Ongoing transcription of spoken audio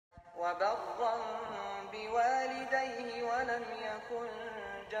وبرا بوالديه ولم يكن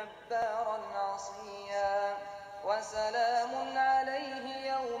جبارا عصيا وسلام عليه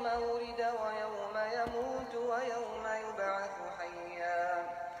يوم ولد ويوم يموت ويوم يبعث حيا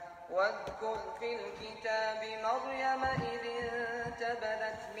واذكر في الكتاب مريم إذ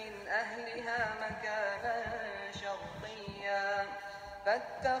انتبذت من أهلها مكانا شرقيا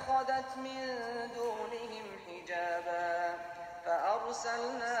فاتخذت من دونهم حجابا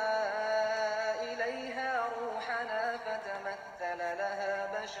فأرسلنا إليها روحنا فتمثل لها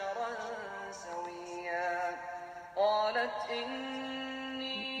بشرا سويا قالت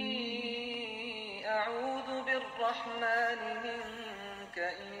إني أعوذ بالرحمن منك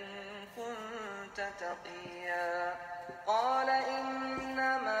إن كنت تقيا قال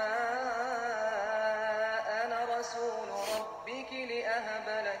إنما أنا رسول ربك لأهب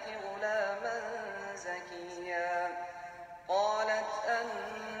لك غلاما زكيا قالت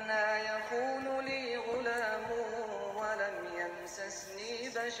أنى يكون لي غلام ولم يمسسني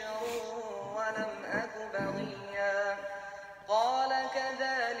بشر ولم أك بغيا قال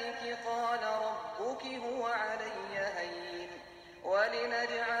كذلك قال ربك هو علي هين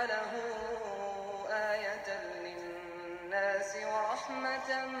ولنجعله آية للناس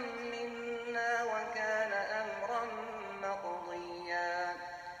ورحمة منا وكان أمرا مقضيا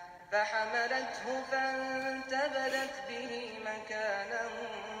فحملته فانتبذت به مكانا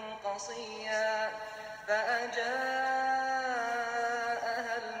قصيا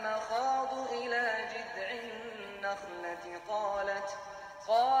فأجاءها المخاض إلى جذع النخلة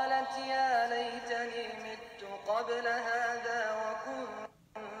قالت يا ليتني مت قبل هذا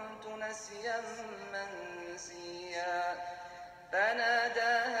وكنت نسيا منسيا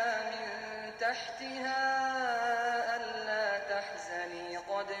فناداها من تحتها ألا تحزني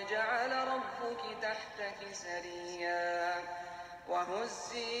قد جعل ربك تحتك سريا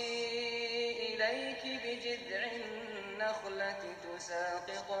وهزي إليك بجذع النخلة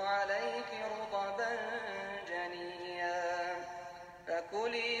تساقط عليك رطبا جنيا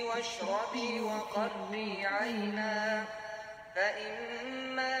فكلي واشربي وقري عينا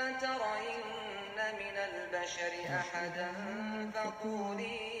فإما ترين من البشر أحدا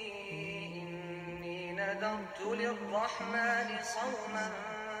فقولي إني نذرت للرحمن صوما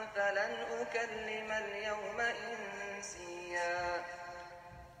فلن أكلم اليوم إنسيا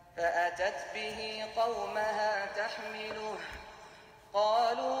فأتت به قومها تحمله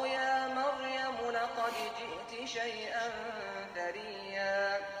قالوا يا مريم لقد جئت شيئا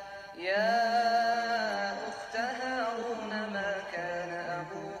فريا يا أخت هارون ما كان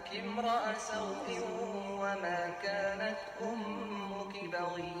أبوك امرأ سوء وما كانت أمك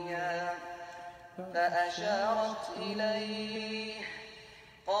بغيا فأشارت إليه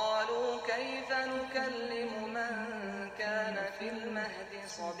قالوا كيف نكلم من كان في المهد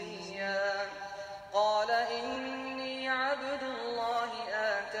صبيا قال إني عبد الله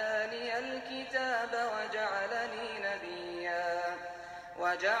آتاني الكتاب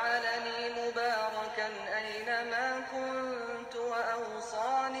وجعلني مباركا أينما كنت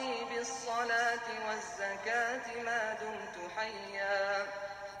وأوصاني بالصلاة والزكاة ما دمت حيا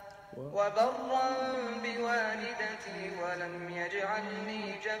وبرا بوالدتي ولم يجعلني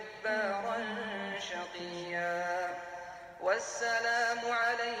جبارا شقيا والسلام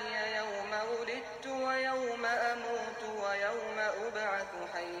علي يوم ولدت ويوم أموت ويوم أبعث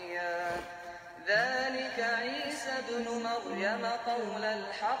حيا ذلك عيسى ابن مريم قول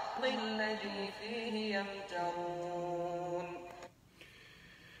الحق الذي فيه يمترون.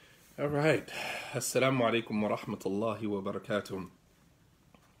 All right. Assalamu alaikum wa rahmatullahi wa barakatuh.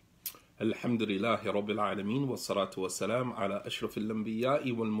 Alhamdulillahi rabbil alameen wa salatu wa salam ala ashrafil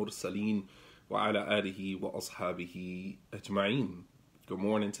anbiya'i wal mursaleen wa ala alihi wa ashabihi ajma'een. Good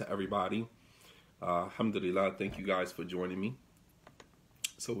morning to everybody. Alhamdulillah, thank you guys for joining me.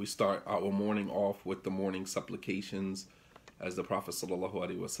 So we start our morning off with the morning supplications as the Prophet sallallahu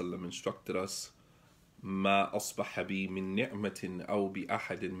alaihi wasallam instructed us. ما أصبح بي من نعمة أو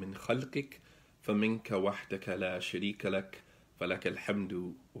بأحد من خلقك فمنك وحدك لا شريك لك فلك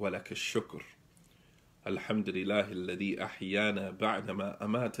الحمد ولك الشكر. الحمد لله الذي أحيانا بعدما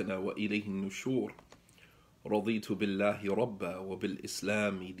أماتنا وإليه النشور. رضيت بالله ربا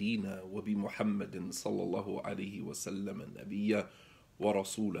وبالإسلام دينا وبمحمد صلى الله عليه وسلم نبيا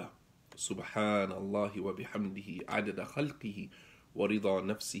ورسولا. سبحان الله وبحمده عدد خلقه ورضا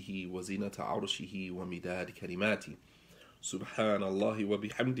نفسه وزنة عرشه ومداد كلماته. سبحان الله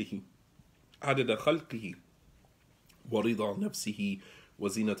وبحمده عدد خلقه ورضا نفسه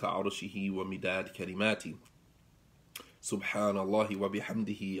وزنة عرشه ومداد كلماته. سبحان الله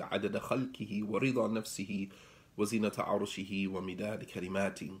وبحمده عدد خلقه ورضا نفسه وزنة عرشه ومداد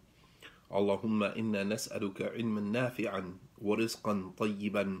كلماته. Allahumma inna nas'aluka ilman nafi'an wa rizqan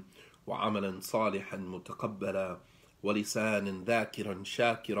tayyiban wa amalan salihan mutaqabbala wa lisanan dhakiran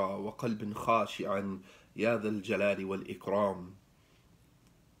shakira wa qalbin khashi'an ya dhal jalali wal ikram.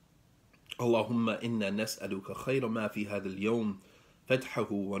 اللهم إنا نسألك خير ما في هذا اليوم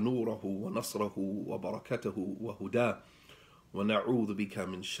فتحه ونوره ونصره وبركته وهداه ونعوذ بك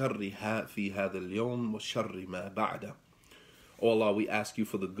من شر في هذا اليوم وشر ما بعده. Oh Allah, we ask you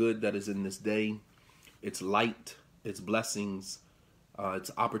for the good that is in this day, its light, its blessings, its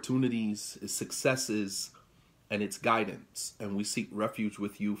opportunities, its successes, and its guidance. And we seek refuge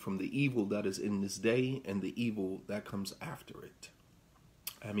with you from the evil that is in this day and the evil that comes after it.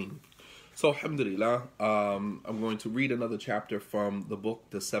 Ameen. So, alhamdulillah, I'm going to read another chapter from the book,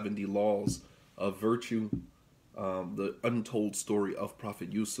 The 70 Laws of Virtue, the untold story of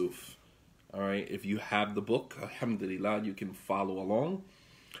Prophet Yusuf. All right, if you have the book, alhamdulillah, you can follow along.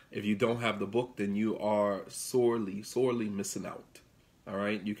 If you don't have the book, then you are sorely, sorely missing out. All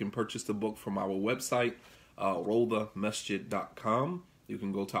right, you can purchase the book from our website, rawdamasjid.com. You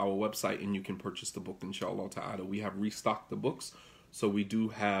can go to our website and you can purchase the book, inshallah ta'ala. We have restocked the books. So we do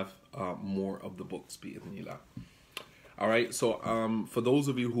have more of the books, bi'idhnillah. All right, so for those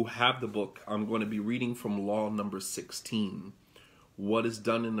of you who have the book, I'm going to be reading from law number 16. What is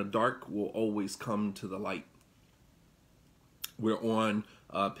done in the dark will always come to the light. We're on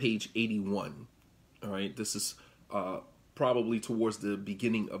page 81. All right, this is probably towards the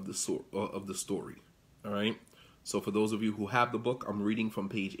beginning of the story. All right. So for those of you who have the book, I'm reading from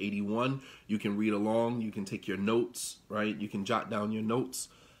page 81. You can read along. You can take your notes, right? You can jot down your notes.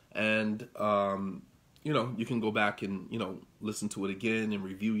 And, you can go back and, listen to it again and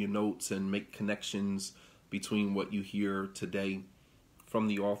review your notes and make connections between what you hear today from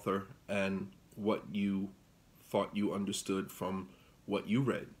the author and what you thought you understood from what you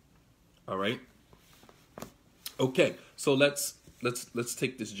read. All right? Okay, so let's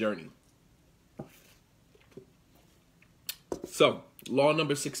take this journey. So, law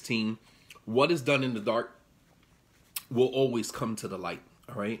number 16, what is done in the dark will always come to the light,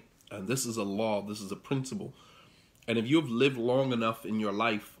 all right? And this is a law, this is a principle. And if you've lived long enough in your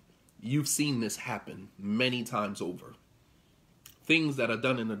life, you've seen this happen many times over. Things that are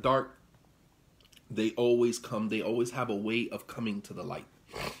done in the dark, they always have a way of coming to the light.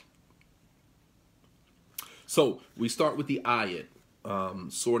 So, we start with the ayat,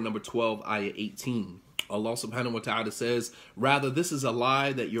 surah number 12, ayat 18. Allah subhanahu wa ta'ala says, rather, this is a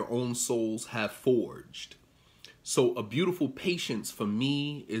lie that your own souls have forged. So a beautiful patience for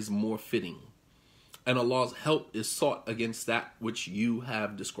me is more fitting. And Allah's help is sought against that which you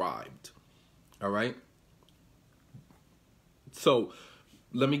have described. All right. So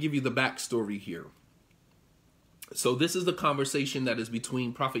let me give you the backstory here. So this is the conversation that is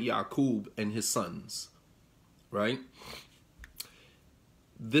between Prophet Yaqub and his sons. Right.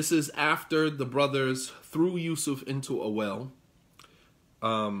 This is after the brothers threw Yusuf into a well.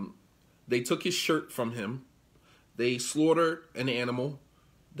 They took his shirt from him. They slaughtered an animal.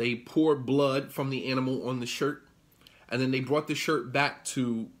 They poured blood from the animal on the shirt. And then they brought the shirt back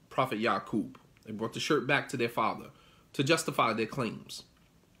to Prophet Yaqub. They brought the shirt back to their father to justify their claims.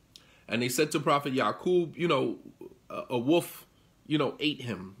 And they said to Prophet Yaqub, a wolf, ate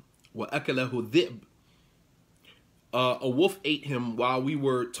him. وَأَكَلَهُ الذِّئْبُ. A wolf ate him while we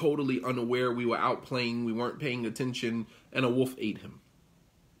were totally unaware. We were out playing. We weren't paying attention. And a wolf ate him.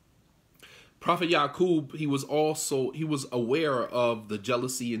 Prophet Yaqub, he was aware of the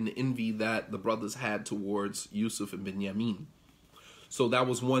jealousy and the envy that the brothers had towards Yusuf and Binyamin. So that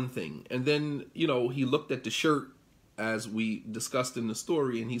was one thing. And then, he looked at the shirt as we discussed in the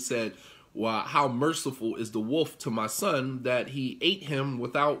story. And he said, well, how merciful is the wolf to my son that he ate him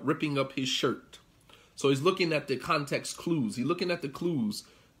without ripping up his shirt. So he's looking at the context clues. He's looking at the clues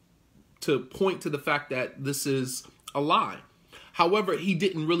to point to the fact that this is a lie. However, he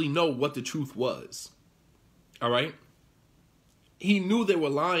didn't really know what the truth was. All right? He knew they were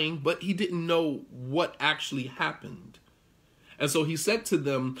lying, but he didn't know what actually happened. And so he said to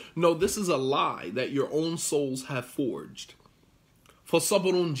them, no, this is a lie that your own souls have forged. For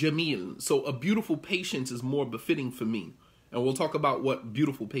sabrun jamil. So a beautiful patience is more befitting for me. And we'll talk about what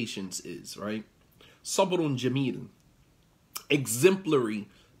beautiful patience is, right? Sabrun jamil, exemplary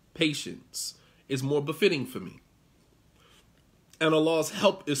patience, is more befitting for me. And Allah's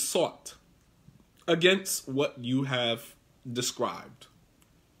help is sought against what you have described.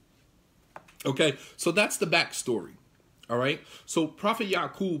 Okay, so that's the backstory. All right, so Prophet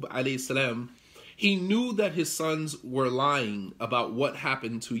Yaqub alayhi salam, he knew that his sons were lying about what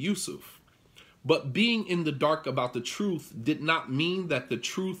happened to Yusuf. But being in the dark about the truth did not mean that the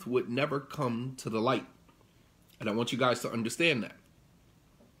truth would never come to the light. And I want you guys to understand that.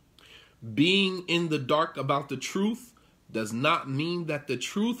 Being in the dark about the truth does not mean that the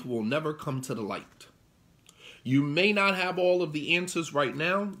truth will never come to the light. You may not have all of the answers right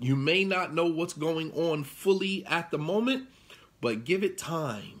now. You may not know what's going on fully at the moment, but give it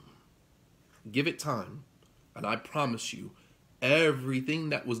time. Give it time. And I promise you, everything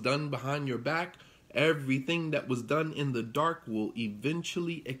that was done behind your back, everything that was done in the dark will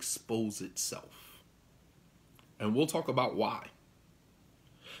eventually expose itself. And we'll talk about why.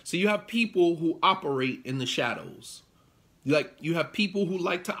 So you have people who operate in the shadows. You have people who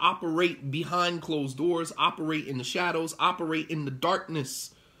like to operate behind closed doors, operate in the shadows, operate in the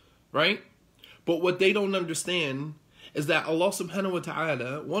darkness, right? But what they don't understand is that Allah subhanahu wa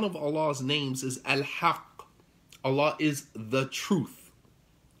ta'ala, one of Allah's names is Al-Haq. Allah is the truth.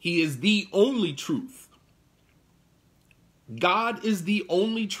 He is the only truth. God is the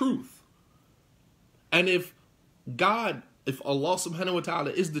only truth. And if Allah subhanahu wa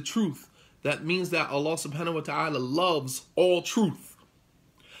ta'ala is the truth, that means that Allah subhanahu wa ta'ala loves all truth.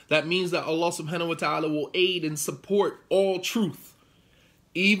 That means that Allah subhanahu wa ta'ala will aid and support all truth,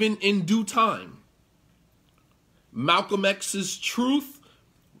 even in due time. Malcolm X's truth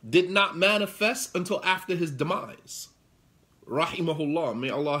did not manifest until after his demise. Rahimahullah, may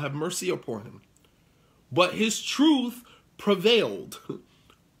Allah have mercy upon him. But his truth prevailed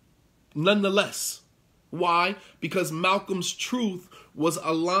nonetheless. Why? Because Malcolm's truth was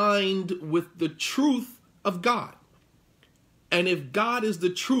aligned with the truth of God. And if God is the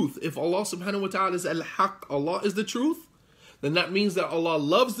truth, if Allah subhanahu wa ta'ala is al-haq, Allah is the truth, then that means that Allah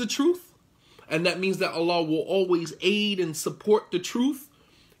loves the truth. And that means that Allah will always aid and support the truth,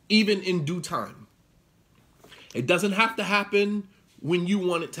 even in due time. It doesn't have to happen when you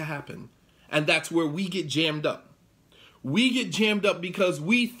want it to happen. And that's where we get jammed up. We get jammed up because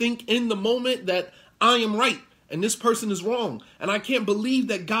we think in the moment that I am right and this person is wrong. And I can't believe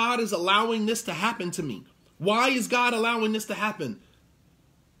that God is allowing this to happen to me. Why is God allowing this to happen?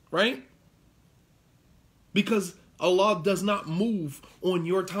 Right? Because Allah does not move on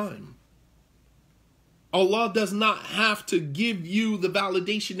your time. Allah does not have to give you the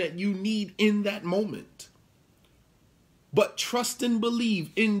validation that you need in that moment. But trust and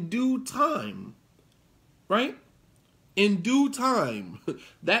believe in due time, right? In due time,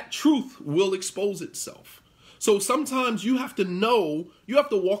 that truth will expose itself. So sometimes you have to know, you have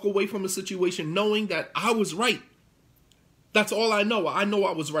to walk away from a situation knowing that I was right. That's all I know. I know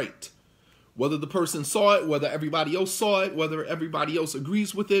I was right. Whether the person saw it, whether everybody else saw it, whether everybody else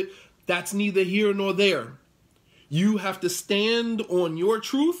agrees with it, that's neither here nor there. You have to stand on your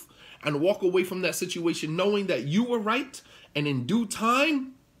truth and walk away from that situation knowing that you were right, and in due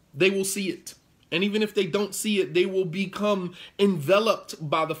time, they will see it. And even if they don't see it, they will become enveloped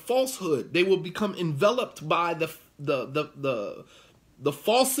by the falsehood. They will become enveloped by the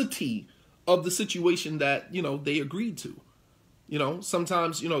falsity of the situation that, they agreed to.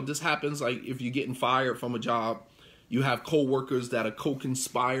 Sometimes, this happens, like if you're getting fired from a job, you have co-workers that are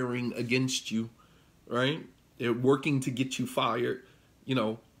co-conspiring against you, right? They're working to get you fired,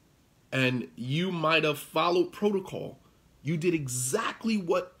 and you might have followed protocol. You did exactly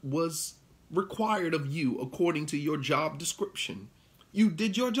what was required of you according to your job description. You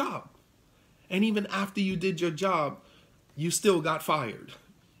did your job. And even after you did your job, you still got fired.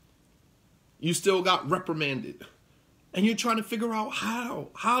 You still got reprimanded. And you're trying to figure out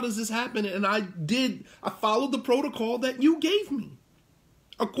how does this happen? And I followed the protocol that you gave me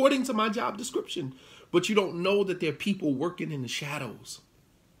according to my job description. But you don't know that there are people working in the shadows.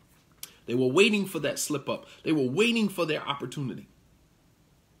 They were waiting for that slip up. They were waiting for their opportunity.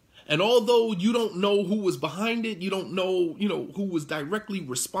 And although you don't know who was behind it, you don't know, who was directly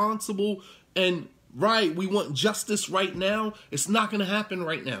responsible. And right, we want justice right now. It's not going to happen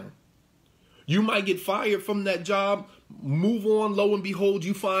right now. You might get fired from that job, move on, lo and behold,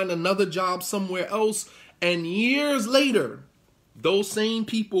 you find another job somewhere else. And years later, those same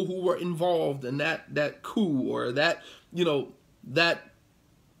people who were involved in that coup or that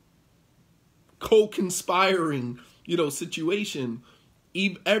co-conspiring, situation,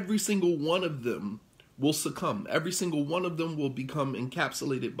 every single one of them will succumb. Every single one of them will become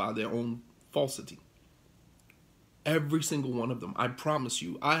encapsulated by their own falsity. Every single one of them. I promise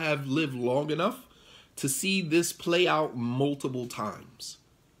you, I have lived long enough to see this play out multiple times.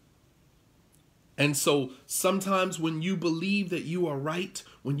 And so sometimes when you believe that you are right,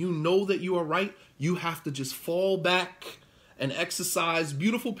 when you know that you are right, you have to just fall back and exercise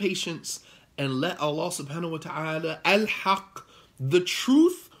beautiful patience and let Allah subhanahu wa ta'ala, al-haq, the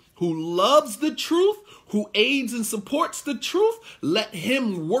truth, who loves the truth, who aids and supports the truth, let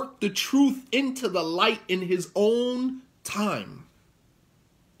him work the truth into the light in his own time.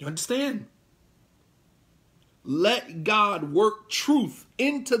 You understand? Let God work truth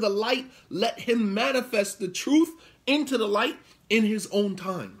into the light. Let him manifest the truth into the light in his own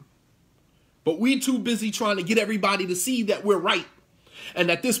time. But we too busy trying to get everybody to see that we're right and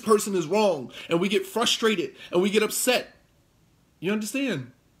that this person is wrong. And we get frustrated and we get upset. You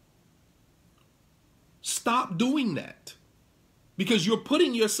understand? Stop doing that, because you're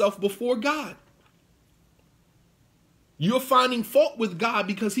putting yourself before God. You're finding fault with God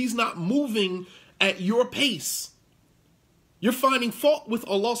because he's not moving at your pace. You're finding fault with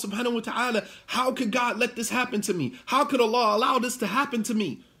Allah subhanahu wa ta'ala. How could God let this happen to me? How could Allah allow this to happen to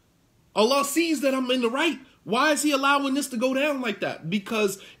me? Allah sees that I'm in the right. Why is he allowing this to go down like that?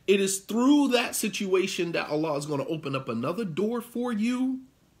 Because it is through that situation that Allah is going to open up another door for you,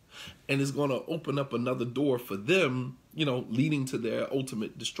 and is going to open up another door for them, leading to their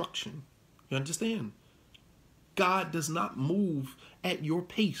ultimate destruction. You understand? God does not move at your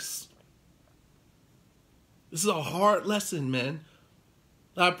pace. This is a hard lesson, man.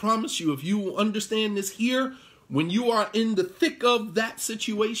 I promise you, if you understand this here, when you are in the thick of that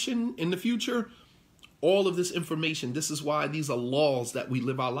situation in the future, all of this information, this is why these are laws that we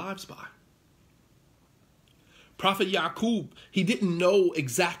live our lives by. Prophet Yaqub, he didn't know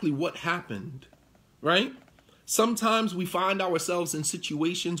exactly what happened, right? Sometimes we find ourselves in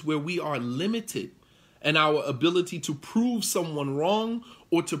situations where we are limited in our ability to prove someone wrong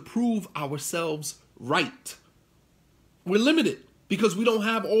or to prove ourselves right. We're limited because we don't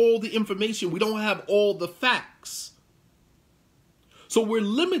have all the information. We don't have all the facts. So we're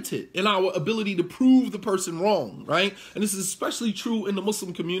limited in our ability to prove the person wrong, right? And this is especially true in the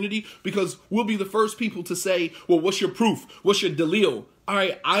Muslim community, because we'll be the first people to say, well, what's your proof? What's your dalil? All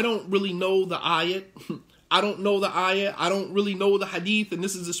right, I don't really know the ayat. I don't know the ayat. I don't really know the hadith. And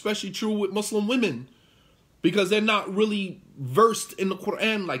this is especially true with Muslim women, because they're not really versed in the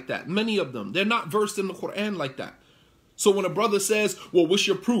Quran like that. Many of them, they're not versed in the Quran like that. So when a brother says, well, what's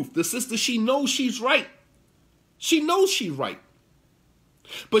your proof? The sister, she knows she's right. She knows she's right.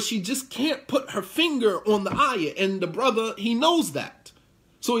 But she just can't put her finger on the ayah. And the brother, he knows that.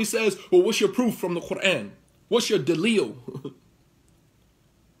 So he says, well, what's your proof from the Quran? What's your dalil?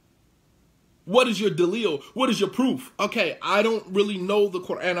 What is your dalil? What is your proof? Okay, I don't really know the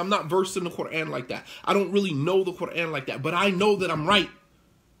Quran. I'm not versed in the Quran like that. I don't really know the Quran like that. But I know that I'm right.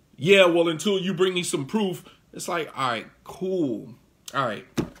 Yeah, well, until you bring me some proof. It's like, all right, cool. All right.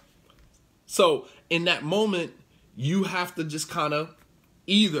 So in that moment, you have to just kind of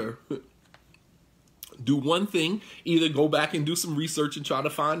either do one thing, either go back and do some research and try to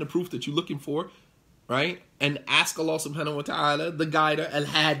find the proof that you're looking for, right? And ask Allah subhanahu wa ta'ala, the guider,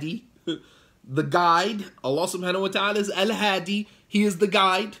 Al-Hadi, the guide. Allah subhanahu wa ta'ala is Al-Hadi. He is the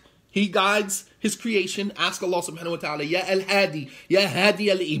guide. He guides his creation. Ask Allah subhanahu wa ta'ala, Ya Al-Hadi, Ya Hadi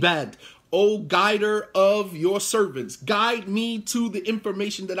al-Ibad. O guider of your servants, guide me to the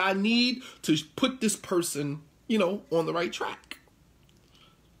information that I need to put this person, on the right track.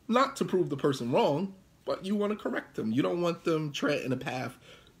 Not to prove the person wrong, but you want to correct them. You don't want them tread in a path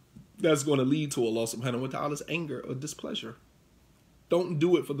that's going to lead to Allah subhanahu wa ta'ala's anger or displeasure. Don't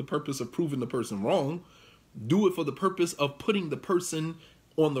do it for the purpose of proving the person wrong. Do it for the purpose of putting the person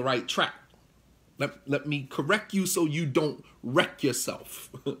on the right track. Let me correct you so you don't wreck yourself.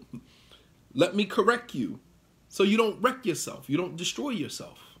 Let me correct you so you don't wreck yourself. You don't destroy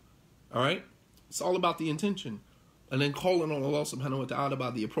yourself. All right? It's all about the intention. And then calling on Allah subhanahu wa ta'ala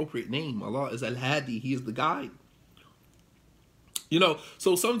by the appropriate name. Allah is Al-Hadi. He is the guide.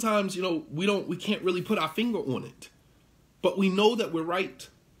 So sometimes, we can't really put our finger on it. But we know that we're right.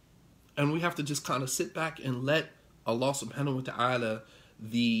 And we have to just kind of sit back and let Allah subhanahu wa ta'ala,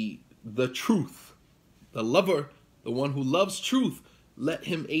 the truth, the lover, the one who loves truth, let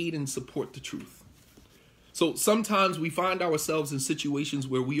him aid and support the truth. So sometimes we find ourselves in situations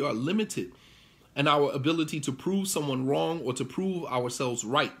where we are limited in our ability to prove someone wrong or to prove ourselves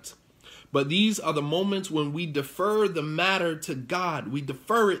right. But these are the moments when we defer the matter to God. We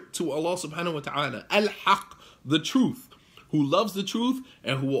defer it to Allah subhanahu wa ta'ala. Al-Haq, the truth, who loves the truth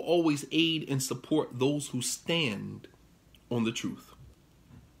and who will always aid and support those who stand on the truth.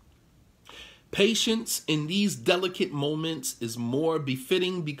 Patience in these delicate moments is more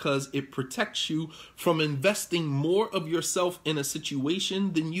befitting because it protects you from investing more of yourself in a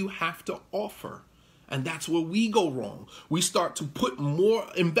situation than you have to offer. And that's where we go wrong. We start to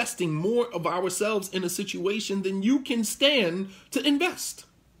investing more of ourselves in a situation than you can stand to invest.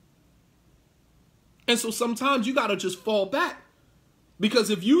 And so sometimes you got to just fall back. Because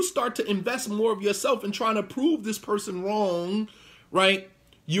if you start to invest more of yourself in trying to prove this person wrong, right,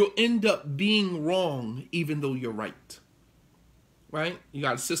 you'll end up being wrong even though you're right. Right? You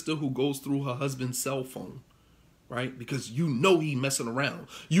got a sister who goes through her husband's cell phone, right? Because you know he's messing around.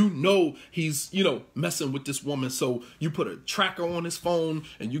 You know he's, messing with this woman. So you put a tracker on his phone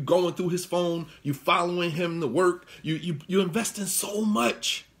and you going through his phone. You following him to work. You investing so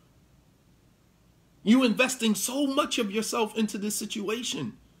much. You investing so much of yourself into this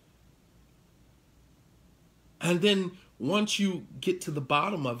situation. And then once you get to the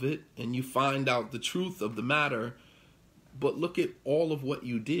bottom of it and you find out the truth of the matter, but look at all of what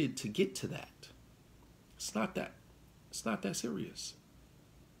you did to get to that. It's not that serious.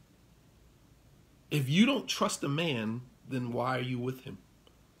 If you don't trust a man, then why are you with him?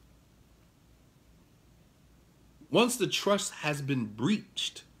 Once the trust has been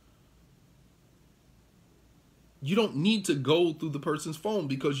breached, you don't need to go through the person's phone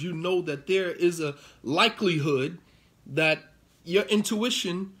because you know that there is a likelihood that your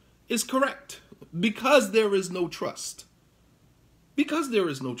intuition is correct because there is no trust. Because there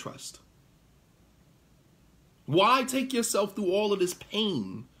is no trust. Why take yourself through all of this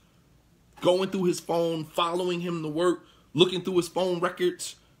pain? Going through his phone, following him to work, looking through his phone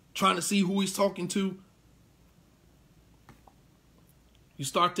records, trying to see who he's talking to. You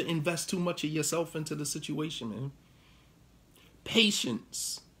start to invest too much of yourself into the situation, man.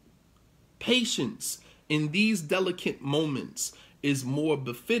 Patience. Patience in these delicate moments is more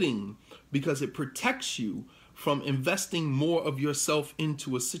befitting because it protects you from investing more of yourself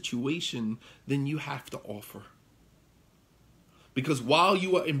into a situation than you have to offer. Because while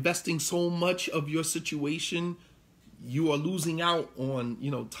you are investing so much of your situation, you are losing out on,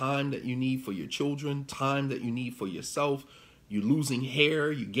 time that you need for your children, time that you need for yourself. You're losing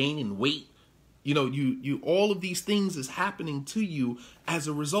hair, you're gaining weight. You all of these things is happening to you as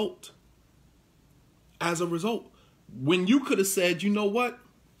a result. As a result. When you could have said, you know what?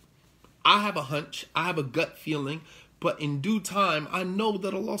 I have a hunch, I have a gut feeling, but in due time, I know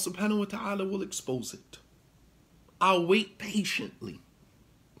that Allah subhanahu wa ta'ala will expose it. I'll wait patiently.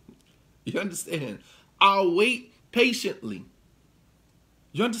 You understand? I'll wait patiently.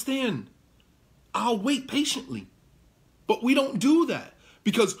 You understand? I'll wait patiently. But we don't do that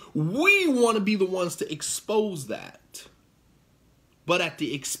because we want to be the ones to expose that. But at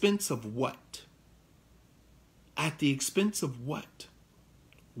the expense of what? At the expense of what?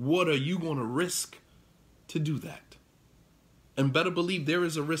 What are you going to risk to do that? And better believe there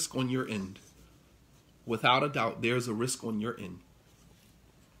is a risk on your end. Without a doubt, there's a risk on your end.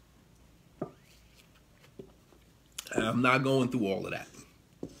 And I'm not going through all of that.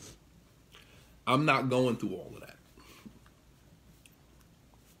 I'm not going through all of that.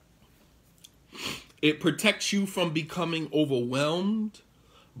 It protects you from becoming overwhelmed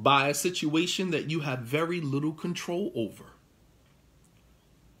by a situation that you have very little control over.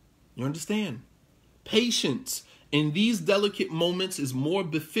 You understand? Patience in these delicate moments is more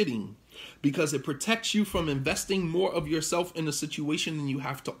befitting because it protects you from investing more of yourself in a situation than you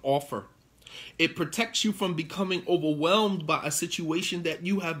have to offer. It protects you from becoming overwhelmed by a situation that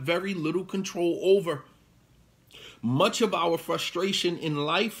you have very little control over. Much of our frustration in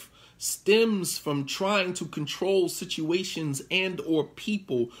life stems from trying to control situations and or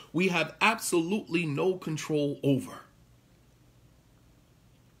people we have absolutely no control over.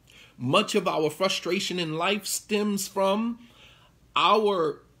 Much of our frustration in life stems from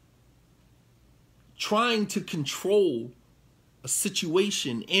our trying to control a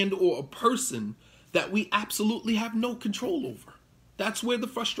situation and or a person that we absolutely have no control over. That's where the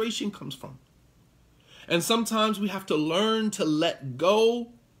frustration comes from. And sometimes we have to learn to let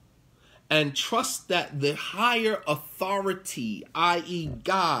go and trust that the higher authority, i.e.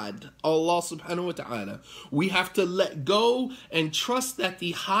 God, Allah subhanahu wa ta'ala, we have to let go and trust that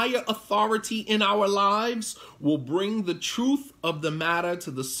the higher authority in our lives will bring the truth of the matter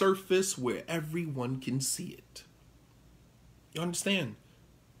to the surface where everyone can see it. You understand?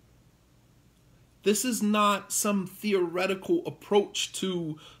 This is not some theoretical approach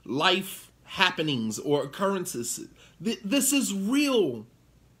to life happenings or occurrences. This is real.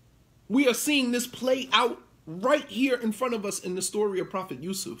 We are seeing this play out right here in front of us in the story of Prophet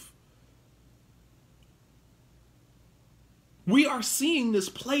Yusuf. We are seeing this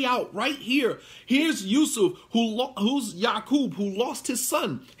play out right here. Here's Yusuf, who's Yaqub, who lost his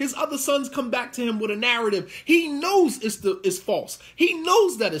son. His other sons come back to him with a narrative. He knows it's false. He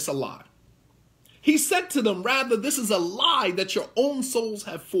knows that it's a lie. He said to them, rather, this is a lie that your own souls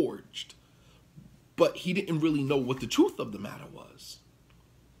have forged. But he didn't really know what the truth of the matter was.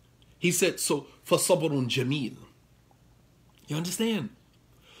 He said, so, فَصَبْرٌ جَمِيلٌ. You understand?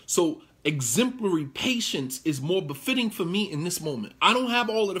 So exemplary patience is more befitting for me in this moment. I don't have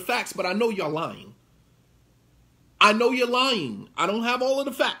all of the facts, but I know you're lying. I know you're lying. I don't have all of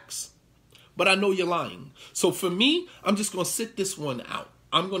the facts, but I know you're lying. So for me, I'm just going to sit this one out.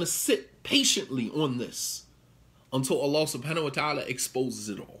 I'm going to sit patiently on this until Allah subhanahu wa ta'ala exposes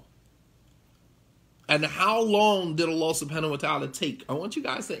it all. And how long did Allah subhanahu wa ta'ala take? I want you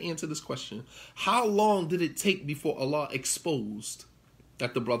guys to answer this question. How long did it take before Allah exposed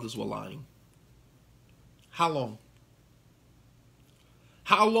that the brothers were lying? How long?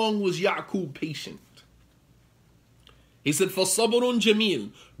 How long was Yaqub patient? He said, فَصَبْرٌ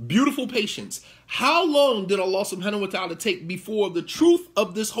جَمِيلٌ, beautiful patience. How long did Allah subhanahu wa ta'ala take before the truth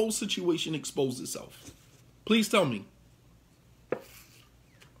of this whole situation exposed itself? Please tell me.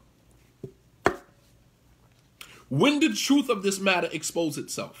 When did the truth of this matter expose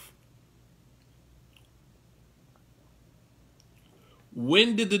itself?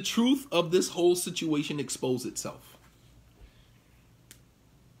 When did the truth of this whole situation expose itself?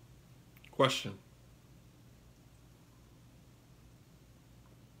 Question.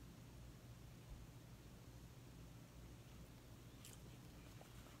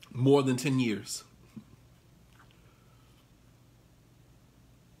 More than 10 years.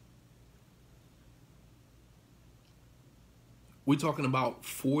 We're talking about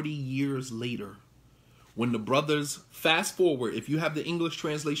 40 years later, when the brothers, fast forward, if you have the English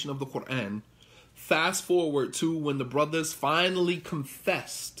translation of the Quran, fast forward to when the brothers finally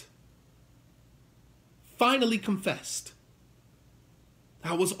confessed. Finally confessed.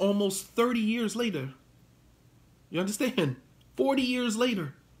 That was almost 30 years later. You understand? 40 years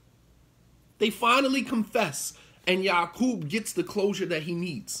later. They finally confess, and Yaqub gets the closure that he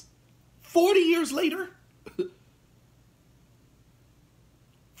needs. 40 years later?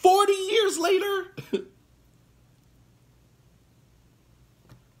 40 years later?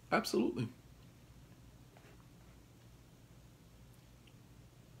 Absolutely.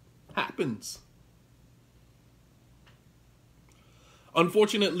 Happens.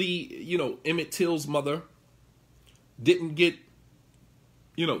 Unfortunately, Emmett Till's mother didn't get,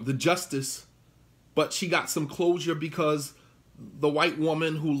 the justice, but she got some closure because the white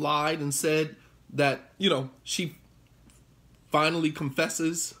woman who lied and said that, she finally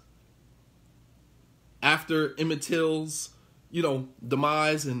confesses after Emmett Till's,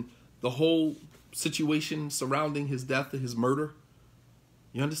 demise and the whole situation surrounding his death and his murder.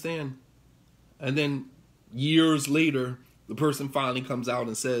 You understand? And then years later, the person finally comes out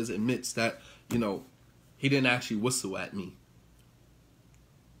and admits that, he didn't actually whistle at me.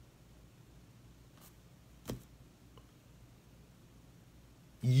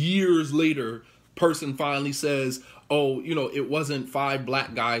 Years later, person finally says, oh, it wasn't 5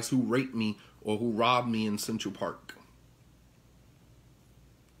 black guys who raped me or who robbed me in Central Park.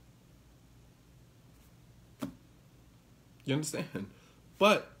 You understand?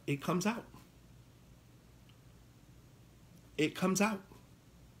 But it comes out. It comes out.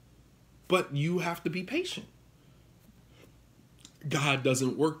 But you have to be patient. God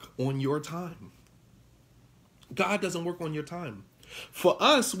doesn't work on your time. God doesn't work on your time. For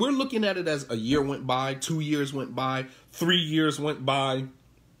us, we're looking at it as a year went by, 2 years went by, 3 years went by.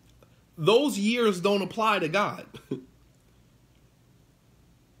 Those years don't apply to God.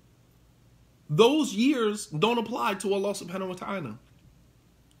 Those years don't apply to Allah subhanahu wa ta'ala.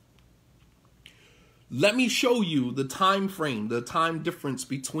 Let me show you the time frame, the time difference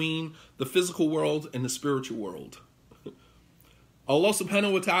between the physical world and the spiritual world. Allah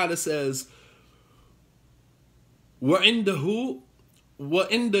subhanahu wa ta'ala says, وَعِنْدَهُ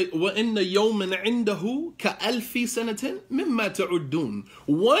وَإِنَّ يَوْمًا عِنْدَهُ كَأَلْفِ سَنَةٍ مِمَّا تَعُدُّونَ.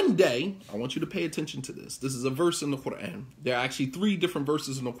 One day, I want you to pay attention to this. This is a verse in the Quran. There are actually 3 different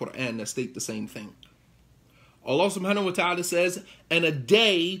verses in the Quran that state the same thing. Allah subhanahu wa ta'ala says, and a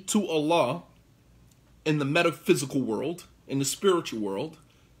day to Allah in the metaphysical world, in the spiritual world,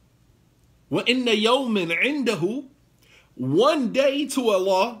 وَإِنَّ يَوْمًا عِنْدَهُ, one day to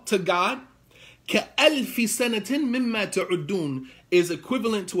Allah, to God, كَأَلْفِ سَنَةٍ مِمَّا تَعُدُّونَ, is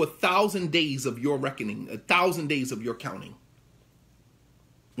equivalent to 1,000 days of your reckoning, 1,000 days of your counting.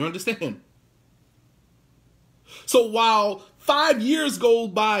 You understand? So while 5 years go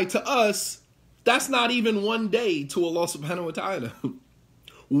by to us, that's not even one day to Allah subhanahu wa ta'ala.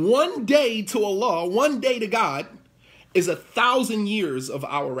 One day to Allah, one day to God, is 1,000 years of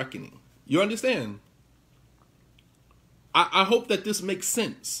our reckoning. You understand? I hope that this makes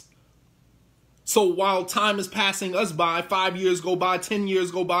sense. So while time is passing us by, 5 years go by, 10 years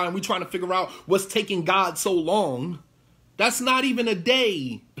go by, and we're trying to figure out what's taking God so long, that's not even a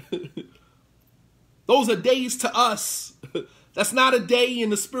day. Those are days to us. That's not a day in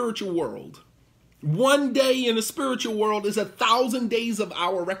the spiritual world. One day in the spiritual world is 1,000 days of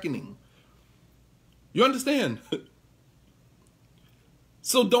our reckoning. You understand?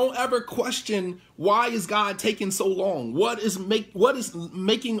 So don't ever question, why is God taking so long? What is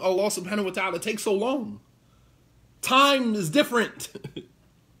making Allah subhanahu wa ta'ala take so long? Time is different.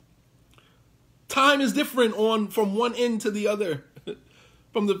 Time is different from one end to the other.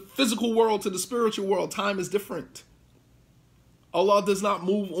 From the physical world to the spiritual world, time is different. Allah does not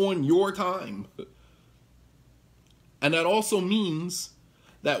move on your time. And that also means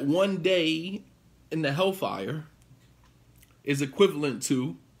that one day in the hellfire is equivalent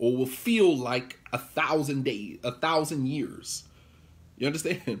to, or will feel like, 1,000 days, 1,000 years. You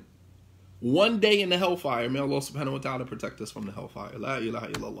understand? One day in the hellfire, may Allah subhanahu wa ta'ala protect us from the hellfire. La ilaha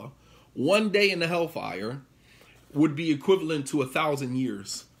illallah. One day in the hellfire would be equivalent to 1,000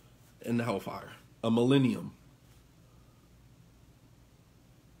 years in the hellfire. A millennium.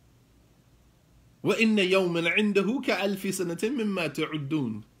 وَإِنَّ يَوْمًا عِنْدَهُ كَأَلْفِ سَنَةٍ مِمَّا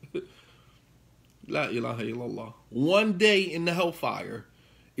تَعُدُّونَ. La ilaha illallah. One day in the hellfire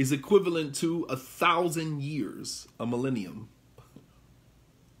is equivalent to 1,000 years, a millennium.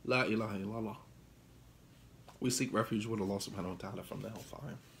 La ilaha illallah. We seek refuge with Allah subhanahu wa ta'ala from the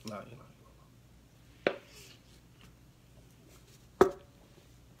hellfire. La ilaha illallah.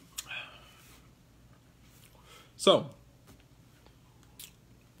 So,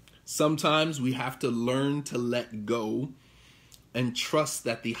 sometimes we have to learn to let go and trust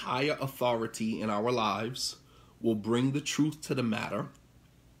that the higher authority in our lives will bring the truth to the matter,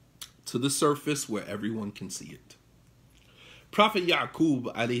 to the surface where everyone can see it. Prophet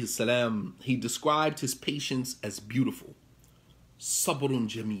Yaqub alayhi salam, he described his patience as beautiful. Sabrun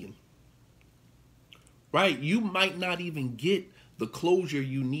jameel. Right? You might not even get the closure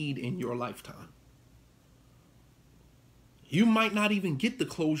you need in your lifetime. You might not even get the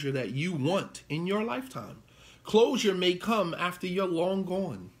closure that you want in your lifetime. Closure may come after you're long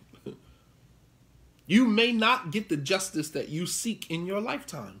gone. You may not get the justice that you seek in your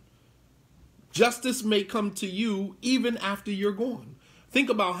lifetime. Justice may come to you even after you're gone. Think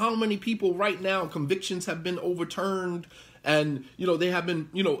about how many people right now, convictions have been overturned and, they have been,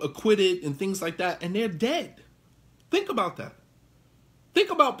 acquitted and things like that, and they're dead. Think about that.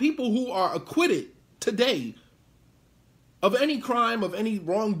 Think about people who are acquitted today of any crime, of any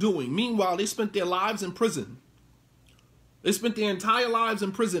wrongdoing. Meanwhile, they spent their lives in prison. They spent their entire lives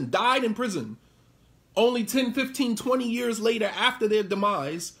in prison, died in prison. Only 10, 15, 20 years later, after their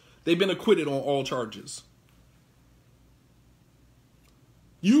demise, they've been acquitted on all charges.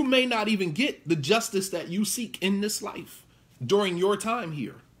 You may not even get the justice that you seek in this life during your time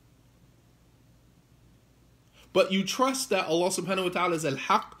here. But you trust that Allah subhanahu wa ta'ala is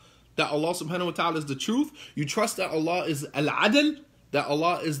al-haq, that Allah subhanahu wa ta'ala is the truth. You trust that Allah is al-adl, that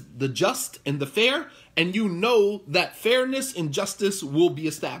Allah is the just and the fair, and you know that fairness and justice will be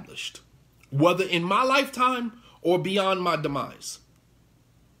established, whether in my lifetime or beyond my demise.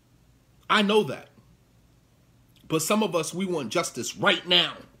 I know that. But some of us, we want justice right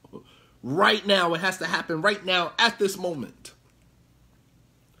now. Right now. It has to happen right now at this moment.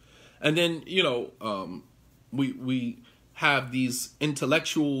 And then, we have these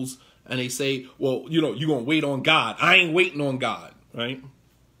intellectuals and they say, well, you're going to wait on God. I ain't waiting on God. Right?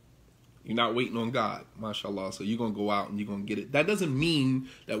 You're not waiting on God, mashallah. So you're going to go out and you're going to get it. That doesn't mean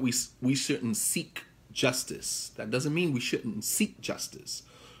that we shouldn't seek justice. That doesn't mean we shouldn't seek justice.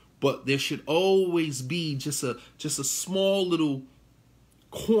 But there should always be just a small little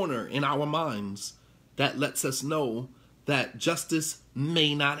corner in our minds that lets us know that justice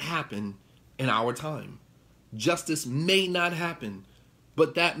may not happen in our time. Justice may not happen.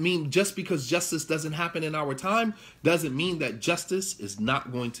 But that means just because justice doesn't happen in our time doesn't mean that justice is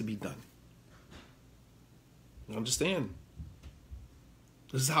not going to be done. You understand?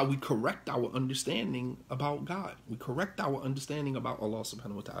 This is how we correct our understanding about God. We correct our understanding about Allah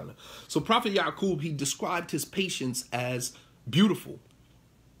subhanahu wa ta'ala. So Prophet Yaqub, he described his patience as beautiful.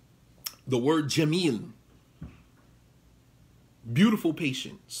 The word jameel, beautiful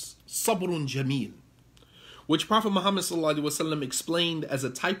patience, sabrun jameel, which Prophet Muhammad sallallahu alaihi wasallam explained as a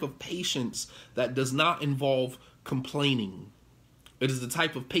type of patience that does not involve complaining. It is the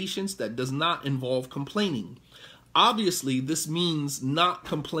type of patience that does not involve complaining. Obviously, this means not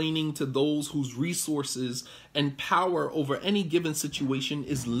complaining to those whose resources and power over any given situation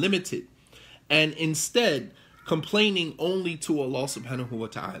is limited, and instead complaining only to Allah subhanahu wa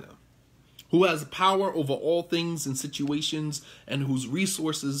ta'ala, who has power over all things and situations and whose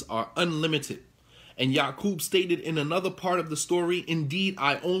resources are unlimited. And Yaqub stated in another part of the story, indeed,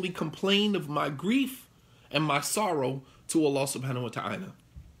 I only complain of my grief and my sorrow to Allah subhanahu wa ta'ala.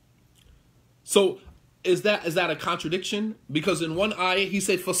 So is that a contradiction? Because in one ayah he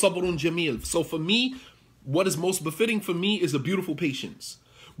said, فَصَبْرٌ جَمِيلٌ. So for me, what is most befitting for me is a beautiful patience.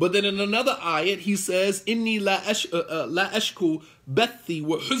 But then in another ayat he says, إِنِّي لَا أَشْكُو بَثِّي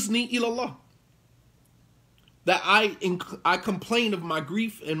وَحُزْنِي إِلَى اللَّهِ. That I complain of my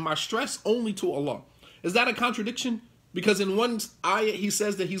grief and my stress only to Allah. Is that a contradiction? Because in one ayat he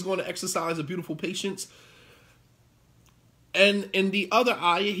says that he's going to exercise a beautiful patience. And in the other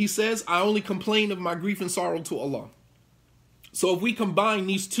ayah he says, I only complain of my grief and sorrow to Allah. So if we combine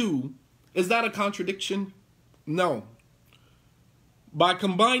these two, is that a contradiction? No. By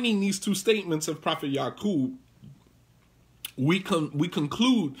combining these two statements of Prophet Yaqub, we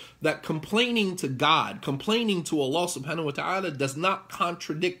conclude that complaining to God, complaining to Allah subhanahu wa ta'ala does not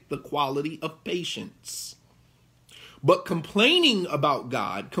contradict the quality of patience. But complaining about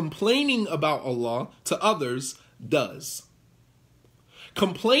God, complaining about Allah to others does.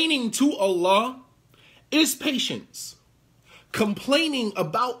 Complaining to Allah is patience. Complaining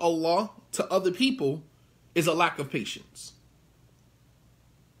about Allah to other people is a lack of patience.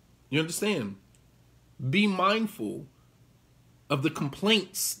 You understand? Be mindful of the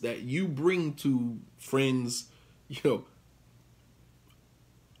complaints that you bring to friends, your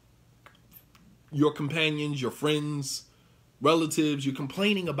companions, your friends, relatives. You're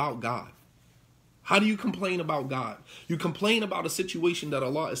complaining about God. How do you complain about God? You complain about a situation that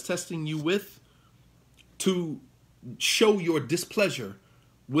Allah is testing you with to show your displeasure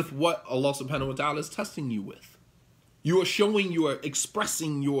with what Allah subhanahu wa ta'ala is testing you with. You are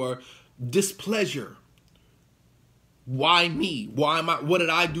expressing your displeasure. Why me? Why am I? What did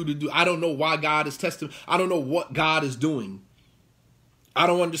I do? I don't know why God is testing. I don't know what God is doing. I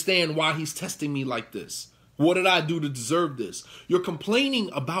don't understand why he's testing me like this. What did I do to deserve this? You're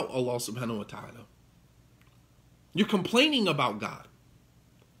complaining about Allah subhanahu wa ta'ala. You're complaining about God.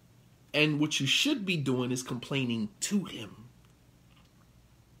 And what you should be doing is complaining to him.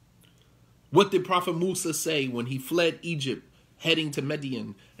 What did Prophet Musa say when he fled Egypt, heading to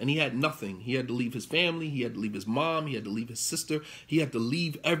Midian, and he had nothing? He had to leave his family, he had to leave his mom, he had to leave his sister, he had to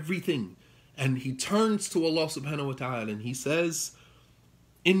leave everything. And he turns to Allah subhanahu wa ta'ala and he says,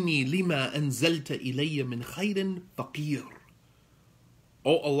 Inni lima anzalta ilayya min khayrin faqir.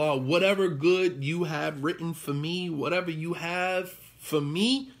 Oh Allah, whatever good you have written for me, whatever you have for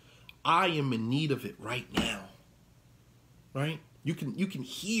me, I am in need of it right now. Right? You can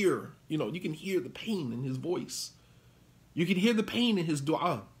hear, you can hear the pain in his voice. You can hear the pain in his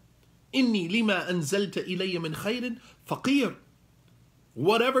dua. Inni lima anzalta ilayya min khayrin faqir.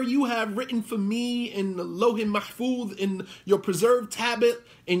 Whatever you have written for me in the Lawh Mahfuz, in your preserved tablet,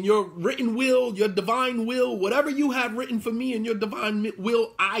 in your written will, your divine will, whatever you have written for me in your divine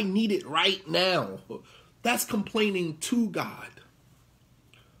will, I need it right now. That's complaining to God.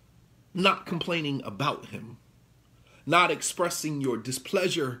 Not complaining about him. Not expressing your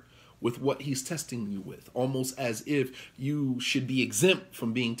displeasure with what he's testing you with, almost as if you should be exempt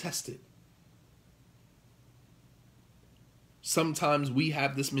from being tested. Sometimes we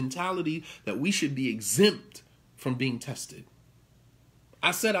have this mentality that we should be exempt from being tested. I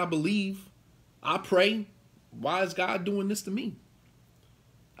said I believe, I pray. Why is God doing this to me?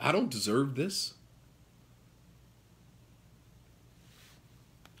 I don't deserve this.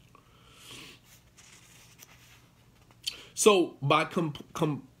 So by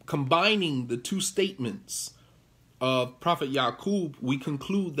combining the two statements of Prophet Yaqub, we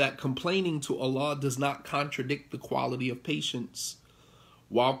conclude that complaining to Allah does not contradict the quality of patience,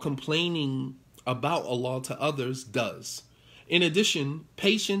 while complaining about Allah to others does. In addition,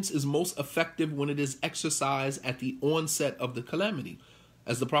 patience is most effective when it is exercised at the onset of the calamity.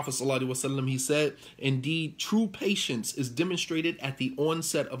 As the Prophet ﷺ, he said, indeed, true patience is demonstrated at the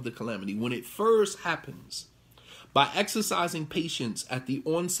onset of the calamity, when it first happens. By exercising patience at the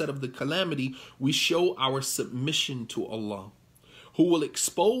onset of the calamity, we show our submission to Allah, who will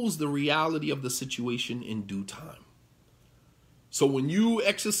expose the reality of the situation in due time. So when you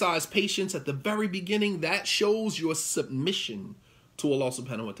exercise patience at the very beginning, that shows your submission to Allah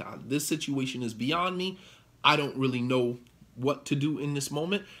subhanahu wa ta'ala. This situation is beyond me. I don't really know what to do in this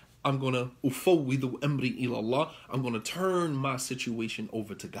moment. I'm going to ufawwidu amri ila Allah. I'm going to turn my situation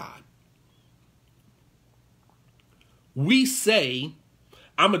over to God. We say,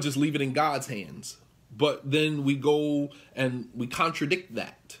 I'm going to just leave it in God's hands. But then we go and we contradict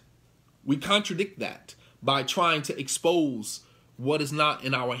that. We contradict that by trying to expose what is not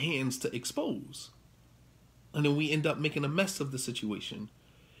in our hands to expose. And then we end up making a mess of the situation.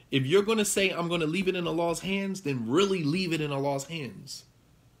 If you're going to say, I'm going to leave it in Allah's hands, then really leave it in Allah's hands.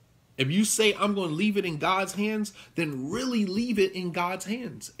 If you say, I'm going to leave it in God's hands, then really leave it in God's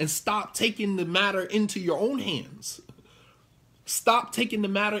hands and stop taking the matter into your own hands. Stop taking the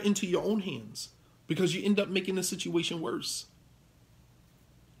matter into your own hands, because you end up making the situation worse.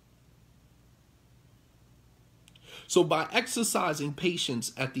 So by exercising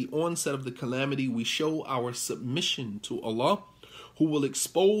patience at the onset of the calamity, we show our submission to Allah, who will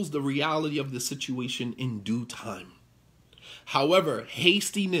expose the reality of the situation in due time. However,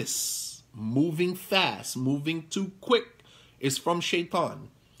 hastiness, moving fast, moving too quick, is from shaitan,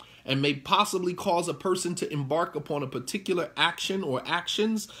 and may possibly cause a person to embark upon a particular action or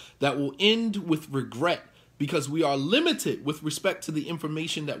actions that will end with regret, because we are limited with respect to the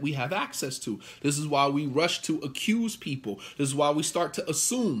information that we have access to. This is why we rush to accuse people. This is why we start to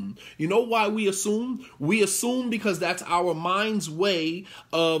assume. You know why we assume? We assume because that's our mind's way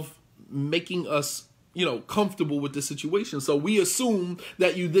of making us, comfortable with the situation. So we assume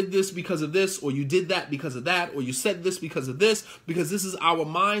that you did this because of this, or you did that because of that, or you said this because of this, because this is our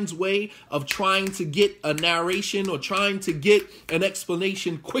mind's way of trying to get a narration or trying to get an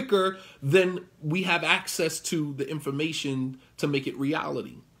explanation quicker than we have access to the information to make it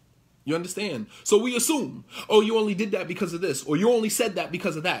reality. You understand? So we assume, oh, you only did that because of this, or you only said that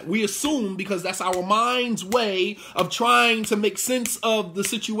because of that. We assume because that's our mind's way of trying to make sense of the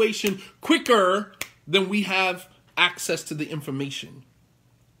situation quicker than we have access to the information.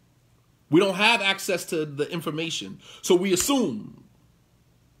 We don't have access to the information, so we assume,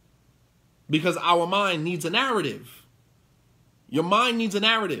 because our mind needs a narrative. Your mind needs a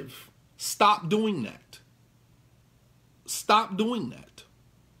narrative. Stop doing that. Stop doing that.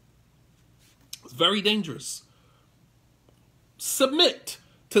 It's very dangerous. Submit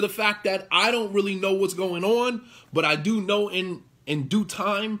to the fact that I don't really know what's going on, but I do know in due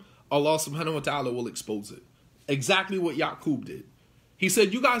time, Allah subhanahu wa ta'ala will expose it. Exactly what Yaqub did. He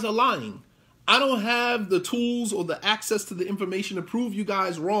said, you guys are lying. I don't have the tools or the access to the information to prove you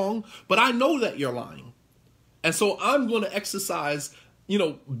guys wrong, but I know that you're lying. And so I'm going to exercise,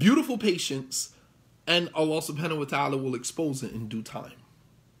 beautiful patience, and Allah subhanahu wa ta'ala will expose it in due time.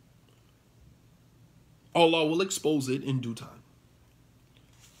 Allah will expose it in due time.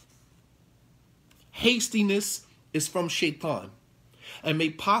 Hastiness is from shaitan, and may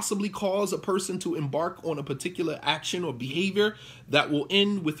possibly cause a person to embark on a particular action or behavior that will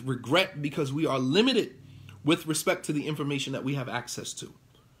end with regret, because we are limited with respect to the information that we have access to.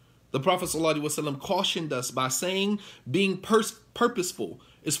 The Prophet ﷺ cautioned us by saying being purposeful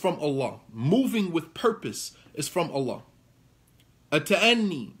is from Allah. Moving with purpose is from Allah.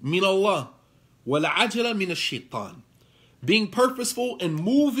 At-ta'anni min Allah wal-ajala min ash-shaytan. Being purposeful and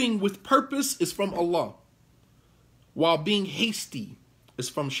moving with purpose is from Allah, while being hasty is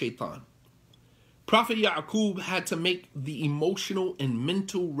from shaitan. Prophet Yaqub had to make the emotional and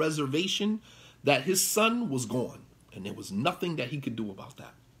mental reservation that his son was gone, and there was nothing that he could do about